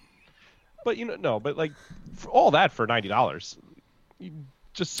 But but like for all that for $90,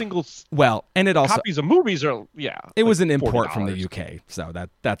 just singles. Well, and it also copies of movies are It like was an import $40. From the UK, so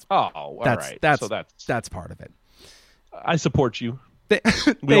that's all right. That's part of it. I support you.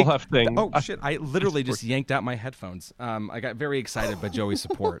 We all have things. Oh shit! I literally just yanked out my headphones. I got very excited by Joey's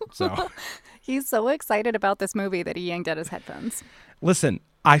support. So he's so excited about this movie that he yanked out his headphones. Listen,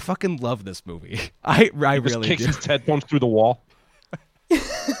 I fucking love this movie. I really kicks do. His headphones through the wall.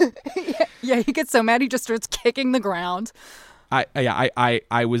 yeah, he gets so mad he just starts kicking the ground.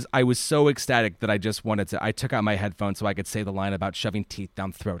 I was so ecstatic that I just wanted to. I took out my headphones so I could say the line about shoving teeth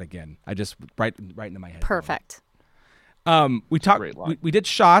down throat again. I just right into my head. Perfect. We talked. We did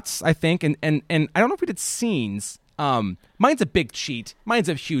shots, I think, and I don't know if we did scenes. Mine's a big cheat. Mine's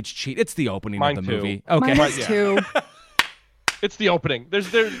a huge cheat. It's the opening of the movie. Okay, Mine is too. It's the opening.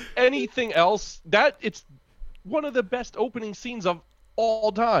 There's anything else that it's one of the best opening scenes of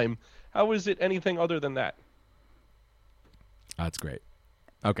all time. How is it anything other than that? That's great.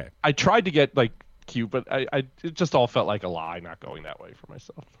 Okay. I tried to get like cute, but it just all felt like a lie not going that way for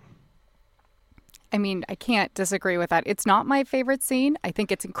myself. I mean, I can't disagree with that. It's not my favorite scene. I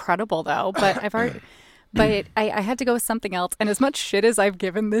think it's incredible though, but I had to go with something else. And as much shit as I've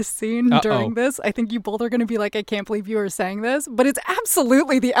given this scene during this, I think you both are going to be like, I can't believe you were saying this, but it's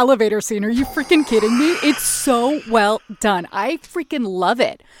absolutely the elevator scene. Are you freaking kidding me? It's so well done. I freaking love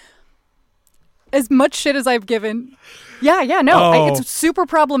it. As much shit as I've given. It's super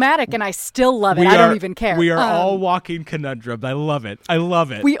problematic and I still love it. I don't even care. We are all walking conundrums. I love it.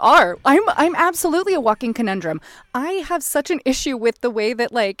 We are. I'm absolutely a walking conundrum. I have such an issue with the way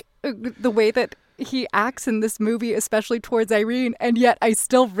that he acts in this movie, especially towards Irene, and yet I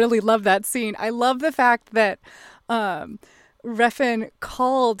still really love that scene. I love the fact that Refn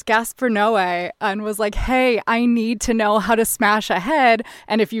called Gaspar Noé and was like, hey, I need to know how to smash a head,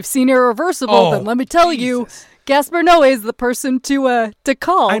 and if you've seen Irreversible, then let me tell you, Gaspar Noé is the person to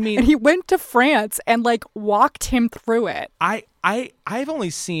call. I mean, and he went to France and like walked him through it. I've only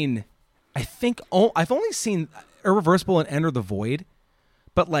seen Irreversible and Enter the Void,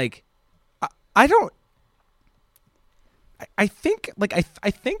 but like I think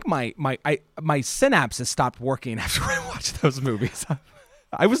my synapses stopped working after I watched those movies.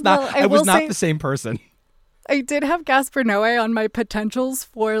 I was not the same person. I did have Gaspar Noé on my potentials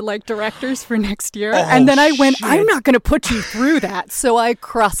for like directors for next year, and then I went, I'm not going to put you through that, so I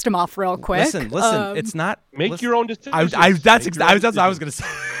crossed him off real quick. Listen, it's not your own decisions. That's what I was going to say.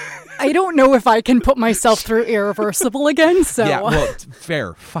 I don't know if I can put myself through Irreversible again. So yeah, well,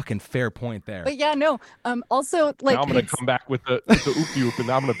 fair point there. But yeah, no. Also, like now I'm gonna come back with the oopie oop, and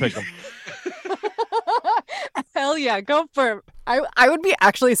now I'm gonna pick them. Hell yeah, go for it. I would be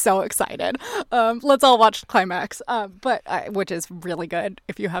actually so excited. Let's all watch Climax, which is really good.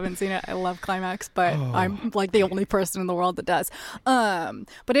 If you haven't seen it, I love Climax, but I'm like the only person in the world that does.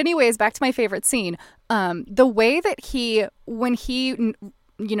 But anyways, back to my favorite scene. The way that when he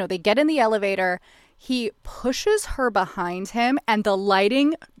they get in the elevator, he pushes her behind him and the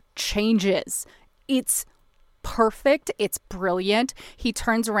lighting changes. It's perfect. It's brilliant. He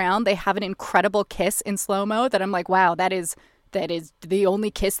turns around. They have an incredible kiss in slow-mo that I'm like, wow, that is the only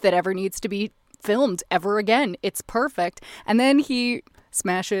kiss that ever needs to be filmed ever again. It's perfect. And then he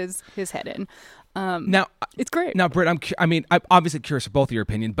smashes his head in. Now it's great. Now, Britt, I'm obviously curious for both of your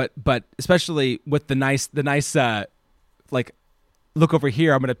opinion, but especially with the nice like, look over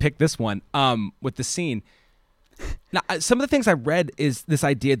here, I'm going to pick this one with the scene. Now, some of the things I read is this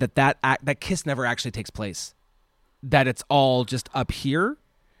idea that kiss never actually takes place, that it's all just up here,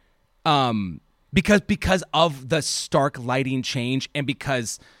 because of the stark lighting change and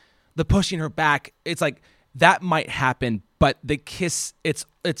because the pushing her back. It's like that might happen, but the kiss, it's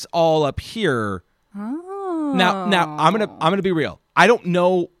all up here. Oh. Now I'm gonna be real. I don't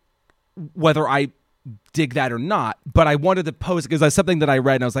know whether I dig that or not, but I wanted to pose because that's something that I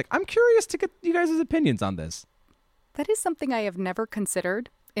read and I was like, I'm curious to get you guys' opinions on this. That is something I have never considered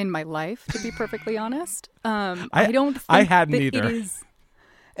in my life, to be perfectly honest. I don't think I hadn't that either. It is,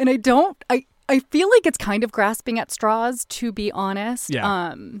 and I feel like it's kind of grasping at straws, to be honest.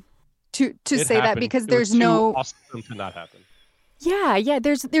 Yeah. To say that because there's no awesome to not happen. Yeah,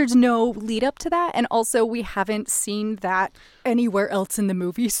 there's no lead up to that, and also we haven't seen that anywhere else in the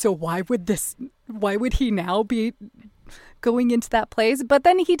movie, so why would he now be going into that place? But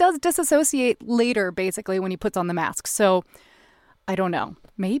then he does disassociate later, basically, when he puts on the mask. So I don't know,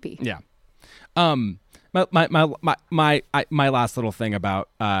 maybe. Yeah. My last little thing about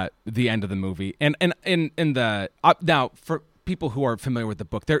the end of the movie, and in the now for people who are familiar with the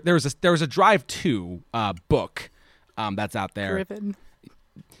book, there was a Drive 2 book. That's out there. Driven.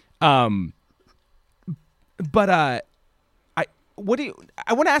 But I want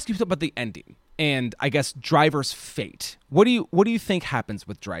to ask you about the ending and I guess Driver's fate. What do you think happens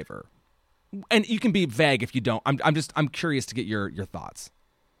with Driver? And you can be vague if you don't. I'm curious to get your thoughts.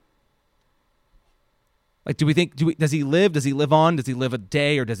 Like, does he live? Does he live on? Does he live a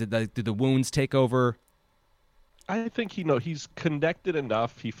day, or do the wounds take over? I think he's connected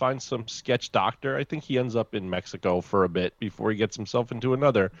enough. He finds some sketch doctor. I think he ends up in Mexico for a bit before he gets himself into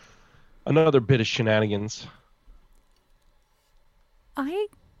another bit of shenanigans. I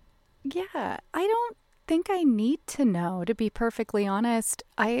don't think I need to know, to be perfectly honest.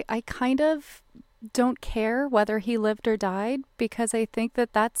 I kind of don't care whether he lived or died because I think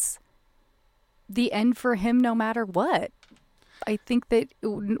that that's the end for him no matter what. I think that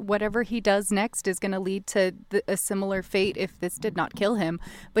whatever he does next is going to lead to a similar fate if this did not kill him.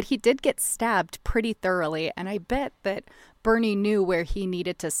 But he did get stabbed pretty thoroughly, and I bet that Bernie knew where he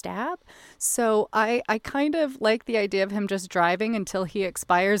needed to stab. So I kind of like the idea of him just driving until he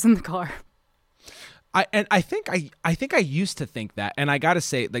expires in the car. I think I used to think that, and I got to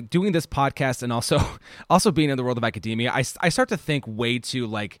say, like, doing this podcast and also being in the world of academia, I start to think way too,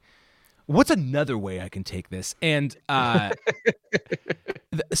 like, what's another way I can take this? And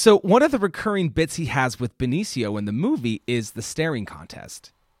so one of the recurring bits he has with Benicio in the movie is the staring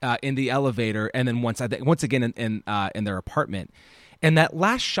contest in the elevator, and then once again in their apartment, and that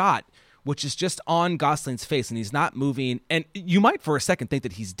last shot, which is just on Gosling's face, and he's not moving, and you might for a second think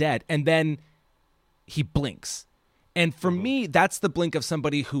that he's dead, and then he blinks. And for me, that's the blink of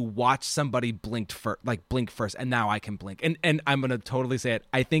somebody who watched somebody blink first, and now I can blink. And I'm gonna totally say it.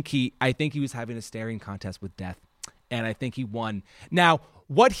 I think he was having a staring contest with death, and I think he won. Now,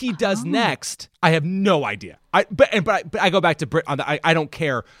 what he does next, I have no idea. But I go back to Brit on that. I don't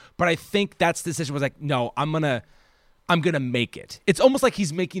care. But I think that's the decision was like, no, I'm gonna make it. It's almost like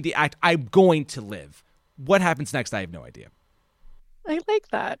he's making the act. I'm going to live. What happens next? I have no idea. I like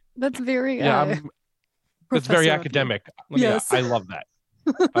that. That's very it's very academic. Yes. Yeah, I love that.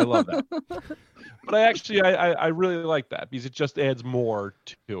 I love that. But I really like that because it just adds more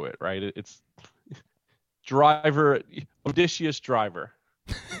to it, right? It's Odysseus driver.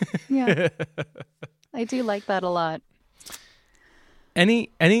 Yeah. I do like that a lot. I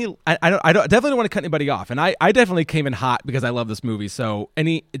definitely don't want to cut anybody off, and I definitely came in hot because I love this movie. So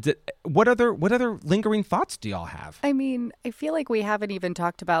what other lingering thoughts do y'all have? I mean, I feel like we haven't even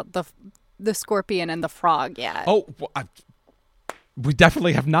talked about the scorpion and the frog yet. Oh, well, we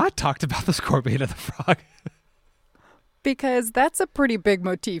definitely have not talked about the scorpion and the frog. Because that's a pretty big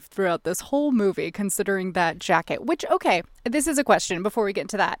motif throughout this whole movie, considering that jacket. Which, okay, this is a question before we get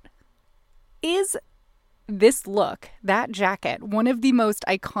into that. Is this look, that jacket, one of the most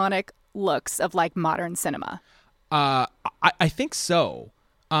iconic looks of, like, modern cinema? I think so.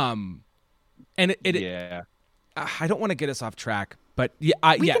 And yeah. I don't want to get us off track, but yeah,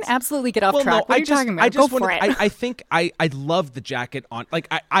 we can absolutely get off track. No, what are you talking about? Go for it. I think I love the jacket on.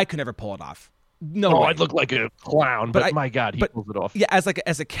 Like I could never pull it off. No, I'd look like a clown, but my God, he pulls it off. Yeah, as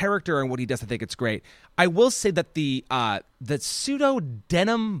a character and what he does, I think it's great. I will say that the pseudo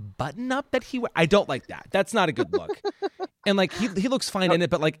denim button up that I don't like that. That's not a good look. And like he looks fine in it,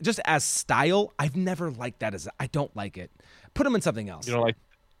 but like just as style, I've never liked that. I don't like it. Put him in something else. You know, like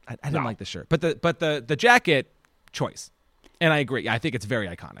I didn't like the shirt, but the jacket choice, and I agree. I think it's very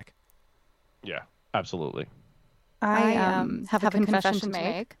iconic. Yeah, absolutely. I have a confession to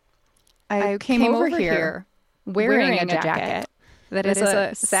make. I came over here wearing a jacket that is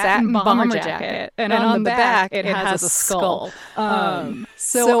a satin bomber jacket, and on the back it has a skull.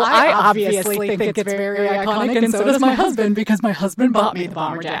 So I obviously think it's very iconic, and so does my husband because my husband bought me the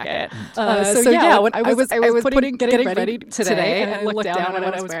bomber jacket. So yeah, when I was getting ready today, and I looked down at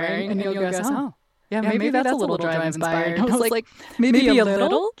what I was wearing, and Neil goes, "Oh, yeah, maybe that's a little Drive inspired." I was like, maybe a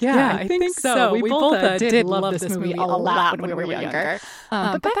little? Yeah, I think so. We both did love this movie a lot when we were younger.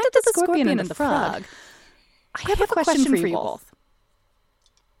 But back to the scorpion and the frog. I have a question for you both.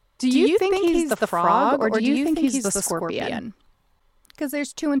 Do you think he's the frog, or do you think he's the scorpion? Because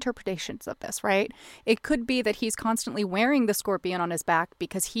there's two interpretations of this, right? It could be that he's constantly wearing the scorpion on his back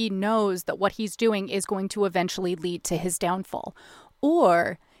because he knows that what he's doing is going to eventually lead to his downfall.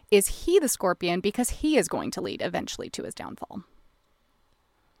 Or is he the scorpion because he is going to lead eventually to his downfall?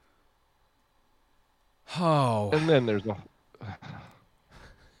 Oh. And then there's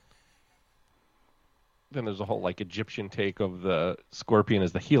a whole like Egyptian take of the scorpion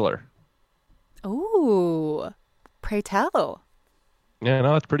as the healer. Ooh, pray tell. Yeah,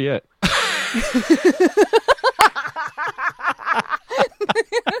 no, that's pretty it.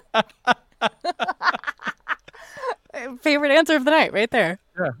 Favorite answer of the night, right there.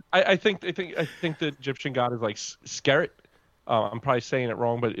 Yeah, I think the Egyptian god is like Skerrit. I'm probably saying it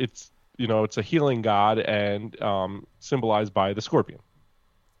wrong, but it's a healing god and symbolized by the scorpion.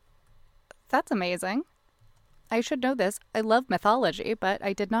 That's amazing. I should know this. I love mythology, but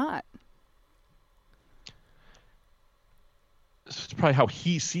I did not. It's probably how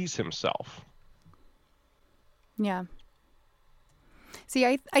he sees himself. Yeah. See,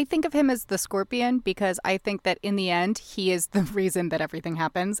 I think of him as the scorpion because I think that in the end, he is the reason that everything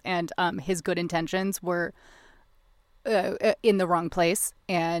happens, and his good intentions were in the wrong place,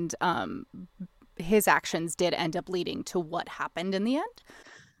 and his actions did end up leading to what happened in the end.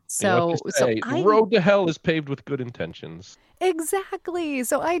 So, What to say, the road to hell is paved with good intentions. Exactly.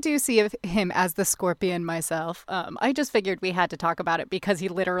 So I do see him as the Scorpion myself. I just figured we had to talk about it because he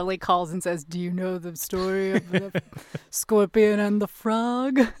literally calls and says, "Do you know the story of the Scorpion and the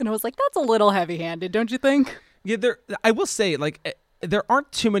Frog?" And I was like, that's a little heavy-handed, don't you think? Yeah, I will say, like, there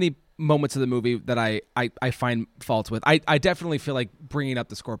aren't too many moments of the movie that I find faults with. I definitely feel like bringing up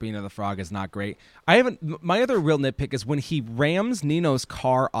the Scorpion and the Frog is not great. My other real nitpick is when he rams Nino's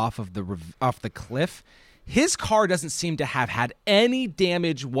car off the cliff. His car doesn't seem to have had any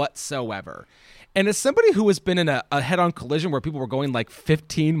damage whatsoever. And as somebody who has been in a head-on collision where people were going like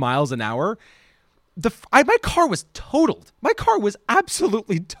 15 miles an hour, my car was totaled. My car was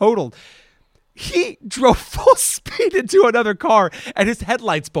absolutely totaled. He drove full speed into another car, and his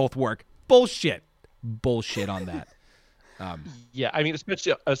headlights both work. Bullshit on that. Yeah, I mean,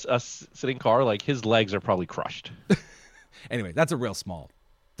 especially a sitting car, like his legs are probably crushed. Anyway, that's a real small.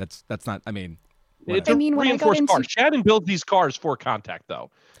 That's not. I mean, it's a reinforced car. Shannon built these cars for contact, though.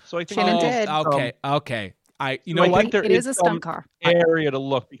 So I think Shannon did. Okay. You know what? It is a stunt car area to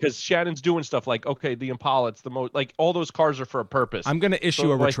look because Shannon's doing stuff like, okay, the Impala, it's the most, like all those cars are for a purpose. I'm going to issue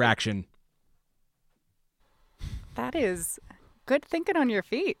a retraction. That is good thinking on your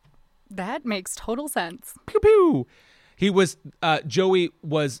feet. That makes total sense. Pew pew. He was Joey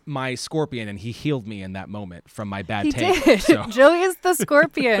was my Scorpion, and he healed me in that moment from my bad take. He did. So. Joey is the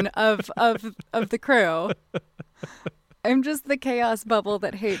Scorpion of the crew. I'm just the chaos bubble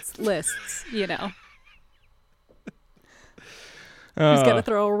that hates lists, you know. He's got to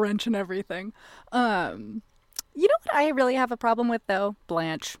throw a wrench in everything. You know what I really have a problem with, though?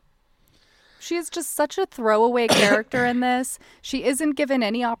 Blanche. She is just such a throwaway character in this. She isn't given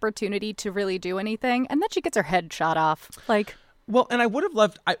any opportunity to really do anything, and then she gets her head shot off. Like, well, and I would have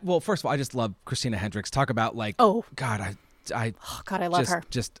loved. First of all, I just love Christina Hendricks. Talk about like, God, I love her.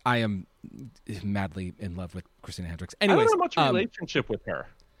 I am madly in love with Christina Hendricks. Anyways, I don't have much relationship with her.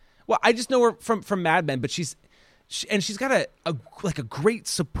 Well, I just know her from Mad Men, but she's got a great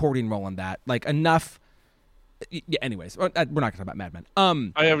supporting role in that. Like enough. Yeah. Anyways, we're not going to talk about Mad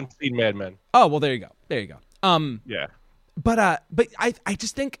Men. I haven't seen Mad Men. Oh well, there you go. Yeah. But I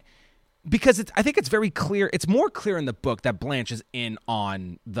just think because I think it's very clear. It's more clear in the book that Blanche is in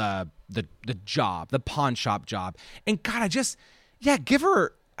on the job, the pawn shop job, and God, give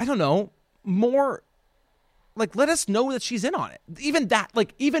her, I don't know, more. Like, let us know that she's in on it.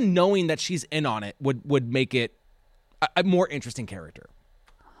 Even knowing that she's in on it would make it a more interesting character.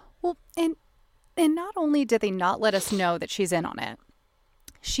 Well, and not only did they not let us know that she's in on it,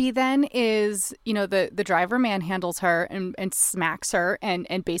 she then is, the driver manhandles her and smacks her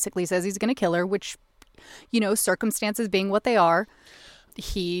and basically says he's going to kill her, which, circumstances being what they are,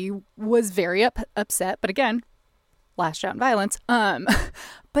 he was very upset. But again, lashed out in violence.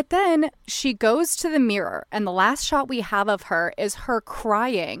 But then she goes to the mirror, and the last shot we have of her is her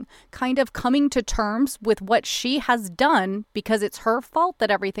crying, kind of coming to terms with what she has done because it's her fault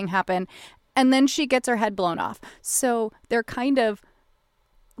that everything happened. And then she gets her head blown off. So they're kind of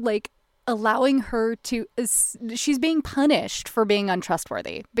like allowing her to, she's being punished for being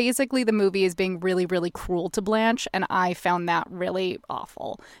untrustworthy. Basically, the movie is being really, really cruel to Blanche. And I found that really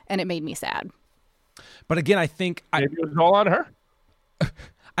awful. And it made me sad. But again, I think maybe it was all on her.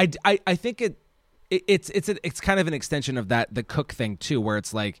 I think it's kind of an extension of the Cook thing too, where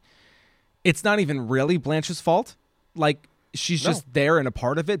it's like, it's not even really Blanche's fault. Like, she's just there and a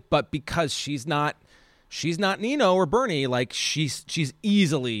part of it, but because she's not Nino or Bernie, like she's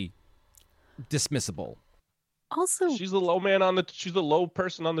easily dismissible. Also, she's the low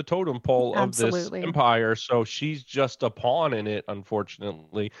person on the totem pole of this empire, so she's just a pawn in it,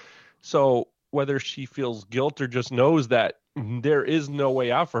 unfortunately. So whether she feels guilt or just knows that there is no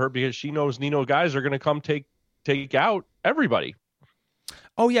way out for her because she knows Nino guys are going to come take out everybody.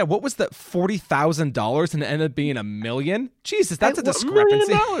 Oh yeah, what was the $40,000 and it ended up being $1 million? Jesus, that's a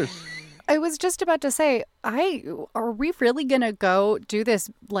discrepancy. $1 million. I was just about to say, are we really gonna go do this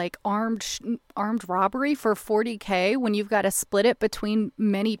like armed robbery for $40K when you've got to split it between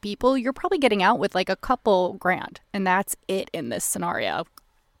many people? You're probably getting out with like a couple grand, and that's it in this scenario.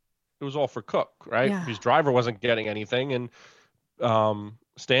 It was all for Cook, right? Yeah. His driver wasn't getting anything, and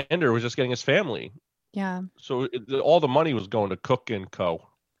Stander was just getting his family. Yeah. So all the money was going to Cook and Co.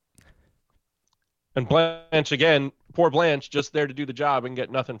 And Blanche, again, poor Blanche, just there to do the job and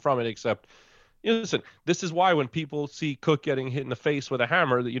get nothing from it except, listen, this is why when people see Cook getting hit in the face with a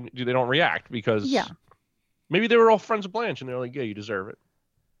hammer, they don't react because maybe they were all friends with Blanche and they're like, yeah, you deserve it.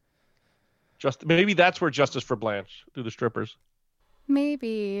 Just maybe that's where justice for Blanche through the strippers.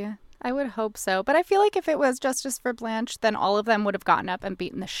 Maybe. I would hope so. But I feel like if it was justice for Blanche, then all of them would have gotten up and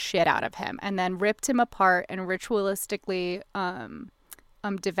beaten the shit out of him and then ripped him apart and ritualistically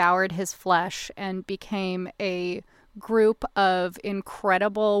devoured his flesh and became a group of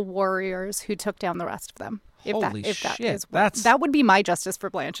incredible warriors who took down the rest of them. Holy shit. That would be my justice for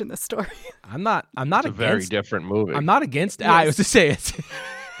Blanche in this story. I'm not It's against a very different movie. I'm not against Yes. I was to say it.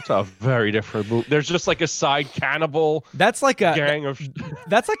 It's a very different movie. There's just like a side cannibal That's like a gang of.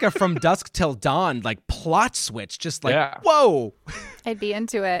 that's like a From Dusk Till Dawn like plot switch. Just like Yeah. whoa. I'd be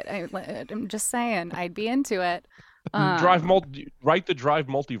into it. I'm just saying, I'd be into it. Write the Drive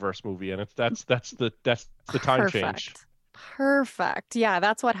multiverse movie, and that's the time change. Perfect. Yeah,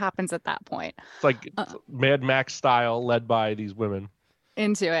 that's what happens at that point. It's like Mad Max style, led by these women.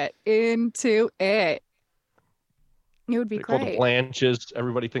 Into it. It would be They call great. it Blanches.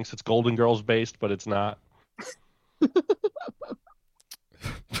 Everybody thinks it's Golden Girls based, but it's not.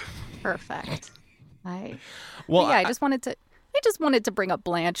 Perfect. I just wanted to bring up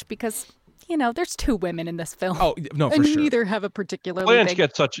Blanche because there's two women in this film. Oh no, for and sure. neither have a particularly Blanche big...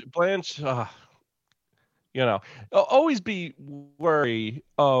 gets such Blanche. Always be wary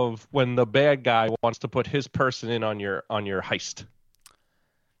of when the bad guy wants to put his person in on your heist.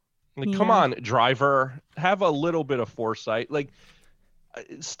 Like, come Yeah. on, driver, have a little bit of foresight. Like,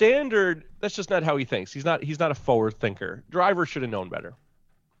 Standard, that's just not how he thinks. He's not a forward thinker. Driver should have known better.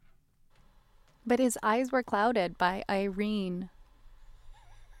 But his eyes were clouded by Irene.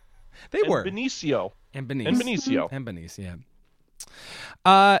 They were. Benicio. And Benicio. And Benicio. And Benicio.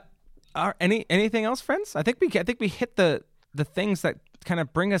 Yeah. Anything else, friends? I think we hit the things that kind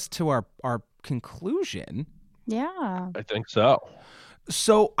of bring us to our conclusion. Yeah. I think so.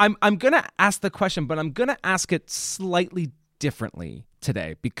 So I'm gonna ask the question, but I'm gonna ask it slightly differently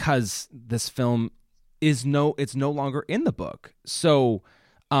today because this film it's no longer in the book. So,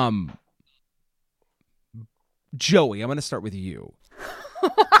 Joey, I'm gonna start with you.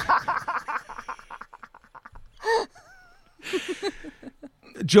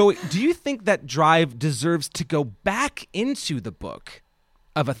 Joey, do you think that Drive deserves to go back into the book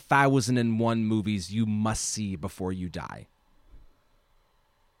of 1,001 movies you must see before you die?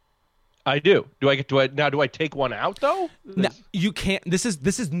 I do. Do I take one out though? No, you can't. This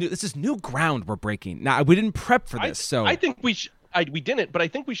is new. This is new ground we're breaking. Now we didn't prep for this, so I think we didn't, but I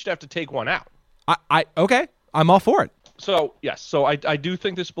think we should have to take one out. Okay. I'm all for it. So yes, so I do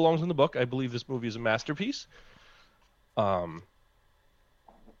think this belongs in the book. I believe this movie is a masterpiece. And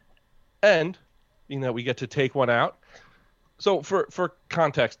we get to take one out. So for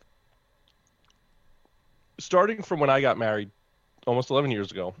context, starting from when I got married almost 11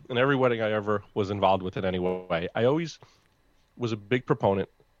 years ago, and every wedding I ever was involved with in any way, I always was a big proponent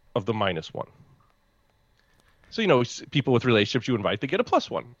of the -1. So, people with relationships you invite, they get a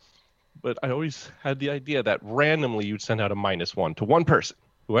 +1. But I always had the idea that randomly you'd send out a -1 to one person,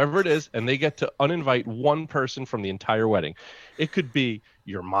 whoever it is, and they get to uninvite one person from the entire wedding. It could be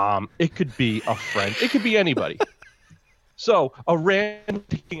your mom. It could be a friend. It could be anybody. So a random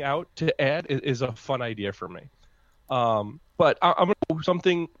taking out to add is a fun idea for me. But I'm going to go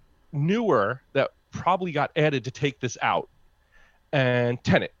something newer that probably got added to take this out. And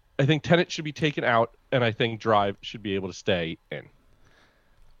Tenet. I think Tenet should be taken out, and I think Drive should be able to stay in.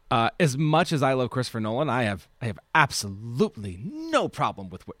 As much as I love Christopher Nolan, I have absolutely no problem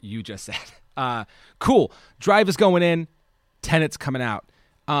with what you just said. Cool. Drive is going in. Tenet's coming out.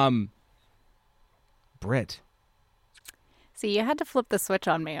 Britt. See, you had to flip the switch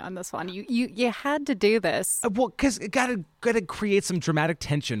on me on this one. You had to do this. Well, because it gotta create some dramatic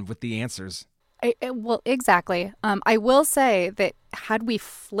tension with the answers. Well, exactly. I will say that had we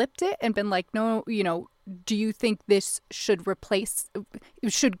flipped it and been like, no, do you think this should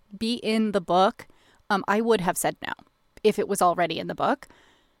be in the book? I would have said no if it was already in the book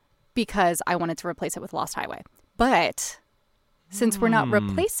because I wanted to replace it with Lost Highway. But since we're not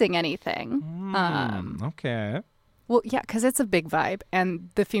replacing anything, Okay. well, yeah, because it's a big vibe and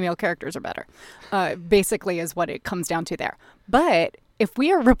the female characters are better, basically is what it comes down to there. But if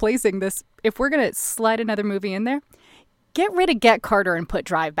we are replacing this, if we're going to slide another movie in there, get rid of Get Carter and put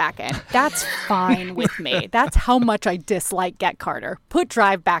Drive back in. That's fine with me. That's how much I dislike Get Carter. Put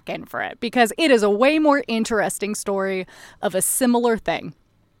Drive back in for it because it is a way more interesting story of a similar thing.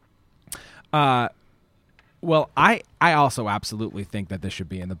 Well, I also absolutely think that this should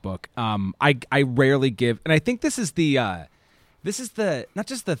be in the book. I rarely give, and I think this is the not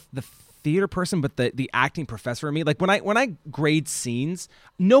just the theater person, but the acting professor in me, like when I grade scenes,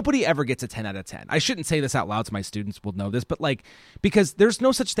 nobody ever gets a 10 out of 10. I shouldn't say this out loud so my students will know this, but like, because there's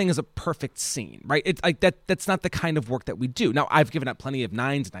no such thing as a perfect scene, right? It's like that's not the kind of work that we do. Now, I've given out plenty of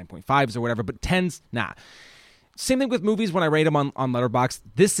 9s, 9.5s or whatever, but 10s, nah. Same thing with movies when I rate them on Letterboxd.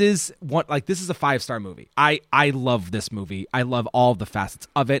 This is a 5-star movie. I love this movie. I love all the facets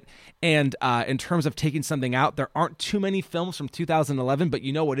of it. And in terms of taking something out, there aren't too many films from 2011, but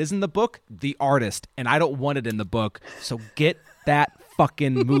you know what is in the book? The Artist. And I don't want it in the book. So get that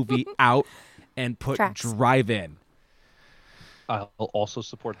fucking movie out and put Drive in. I'll also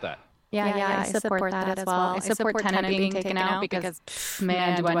support that. Yeah, I support that as well. I support Tenet being taken out because,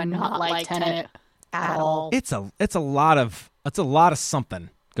 man, do I not like Tenet at all. It's a lot of something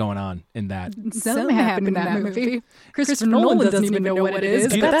going on in that. Something happened in that movie. Christopher Nolan doesn't even know what it is,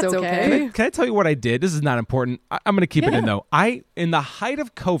 but that's okay. Can I tell you what I did? This is not important. I'm going to keep it in though. In the height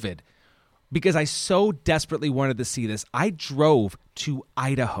of COVID, because I so desperately wanted to see this, I drove to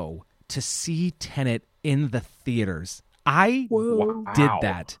Idaho to see Tenet in the theaters. I did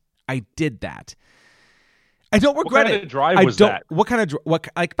that. I don't regret it. What kind of drive was that? What kind of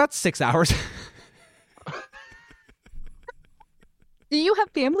like about 6 hours? Do you have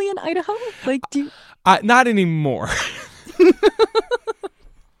family in Idaho? Like, do you... Not anymore.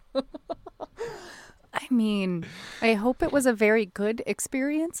 I mean, I hope it was a very good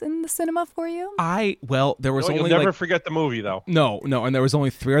experience in the cinema for you. There was You'll never forget the movie, though. No, and there was only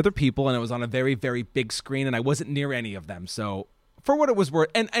 3 other people, and it was on a very, very big screen, and I wasn't near any of them, so... For what it was worth,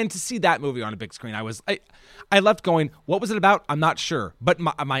 and to see that movie on a big screen, I left going, what was it about? I'm not sure, but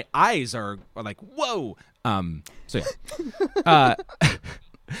my eyes are like, whoa. So yeah.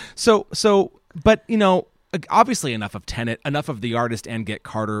 But you know, obviously enough of Tenet, enough of The Artist and Get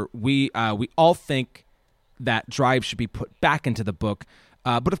Carter. We all think that Drive should be put back into the book.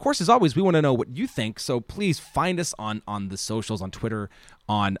 But of course, as always, we want to know what you think. So please find us on the socials, on Twitter,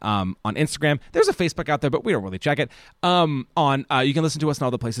 on Instagram. There's a Facebook out there, but we don't really check it. You can listen to us in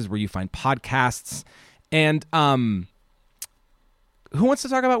all the places where you find podcasts. And who wants to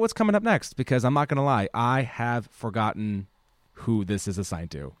talk about what's coming up next? Because I'm not going to lie, I have forgotten who this is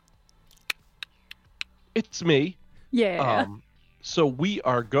assigned to. It's me. Yeah. So we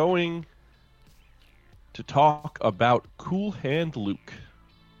are going to talk about Cool Hand Luke.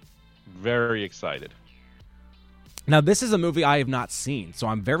 Very excited. Now, this is a movie I have not seen, so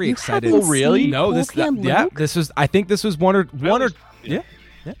I'm very excited. Haven't really? seen No, Cool this Hand yeah, Luke? this was. I think this was one or yeah.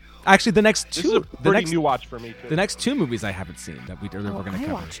 Actually, the next This is two, a pretty new watch for me too. the next 2 movies I haven't seen that we're going to I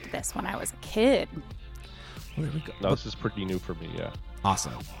cover. watched this when I was a kid. Well, there we go. No, this is pretty new for me. Yeah.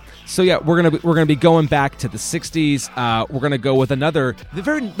 Awesome. So yeah, we're gonna be going back to the '60s. We're gonna go with another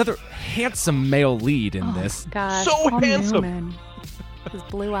handsome male lead in this. Gosh, So Paul handsome. Newman. His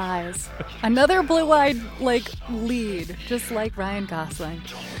blue eyes. Another blue-eyed lead, just like Ryan Gosling.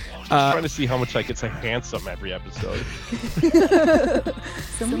 Trying to see how much I could say handsome every episode.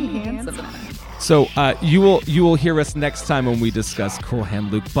 So many handsome. So you will hear us next time when we discuss Cool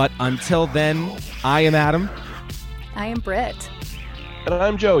Hand Luke. But until then, I am Adam, I am Britt. And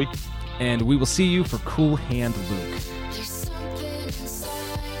I'm Joey. and we will see you for Cool Hand Luke. There's something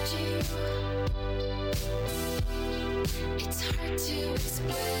inside you. It's hard to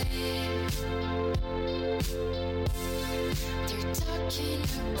explain. They're talking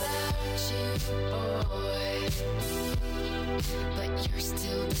about you, boy, but you're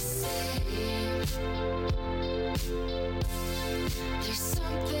still the same. There's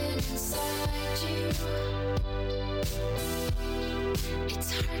something inside you.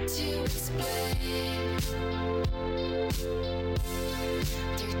 It's hard to explain.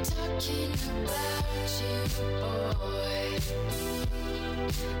 They're talking about you, boy,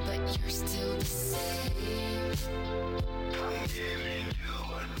 but you're still the same. I'm giving you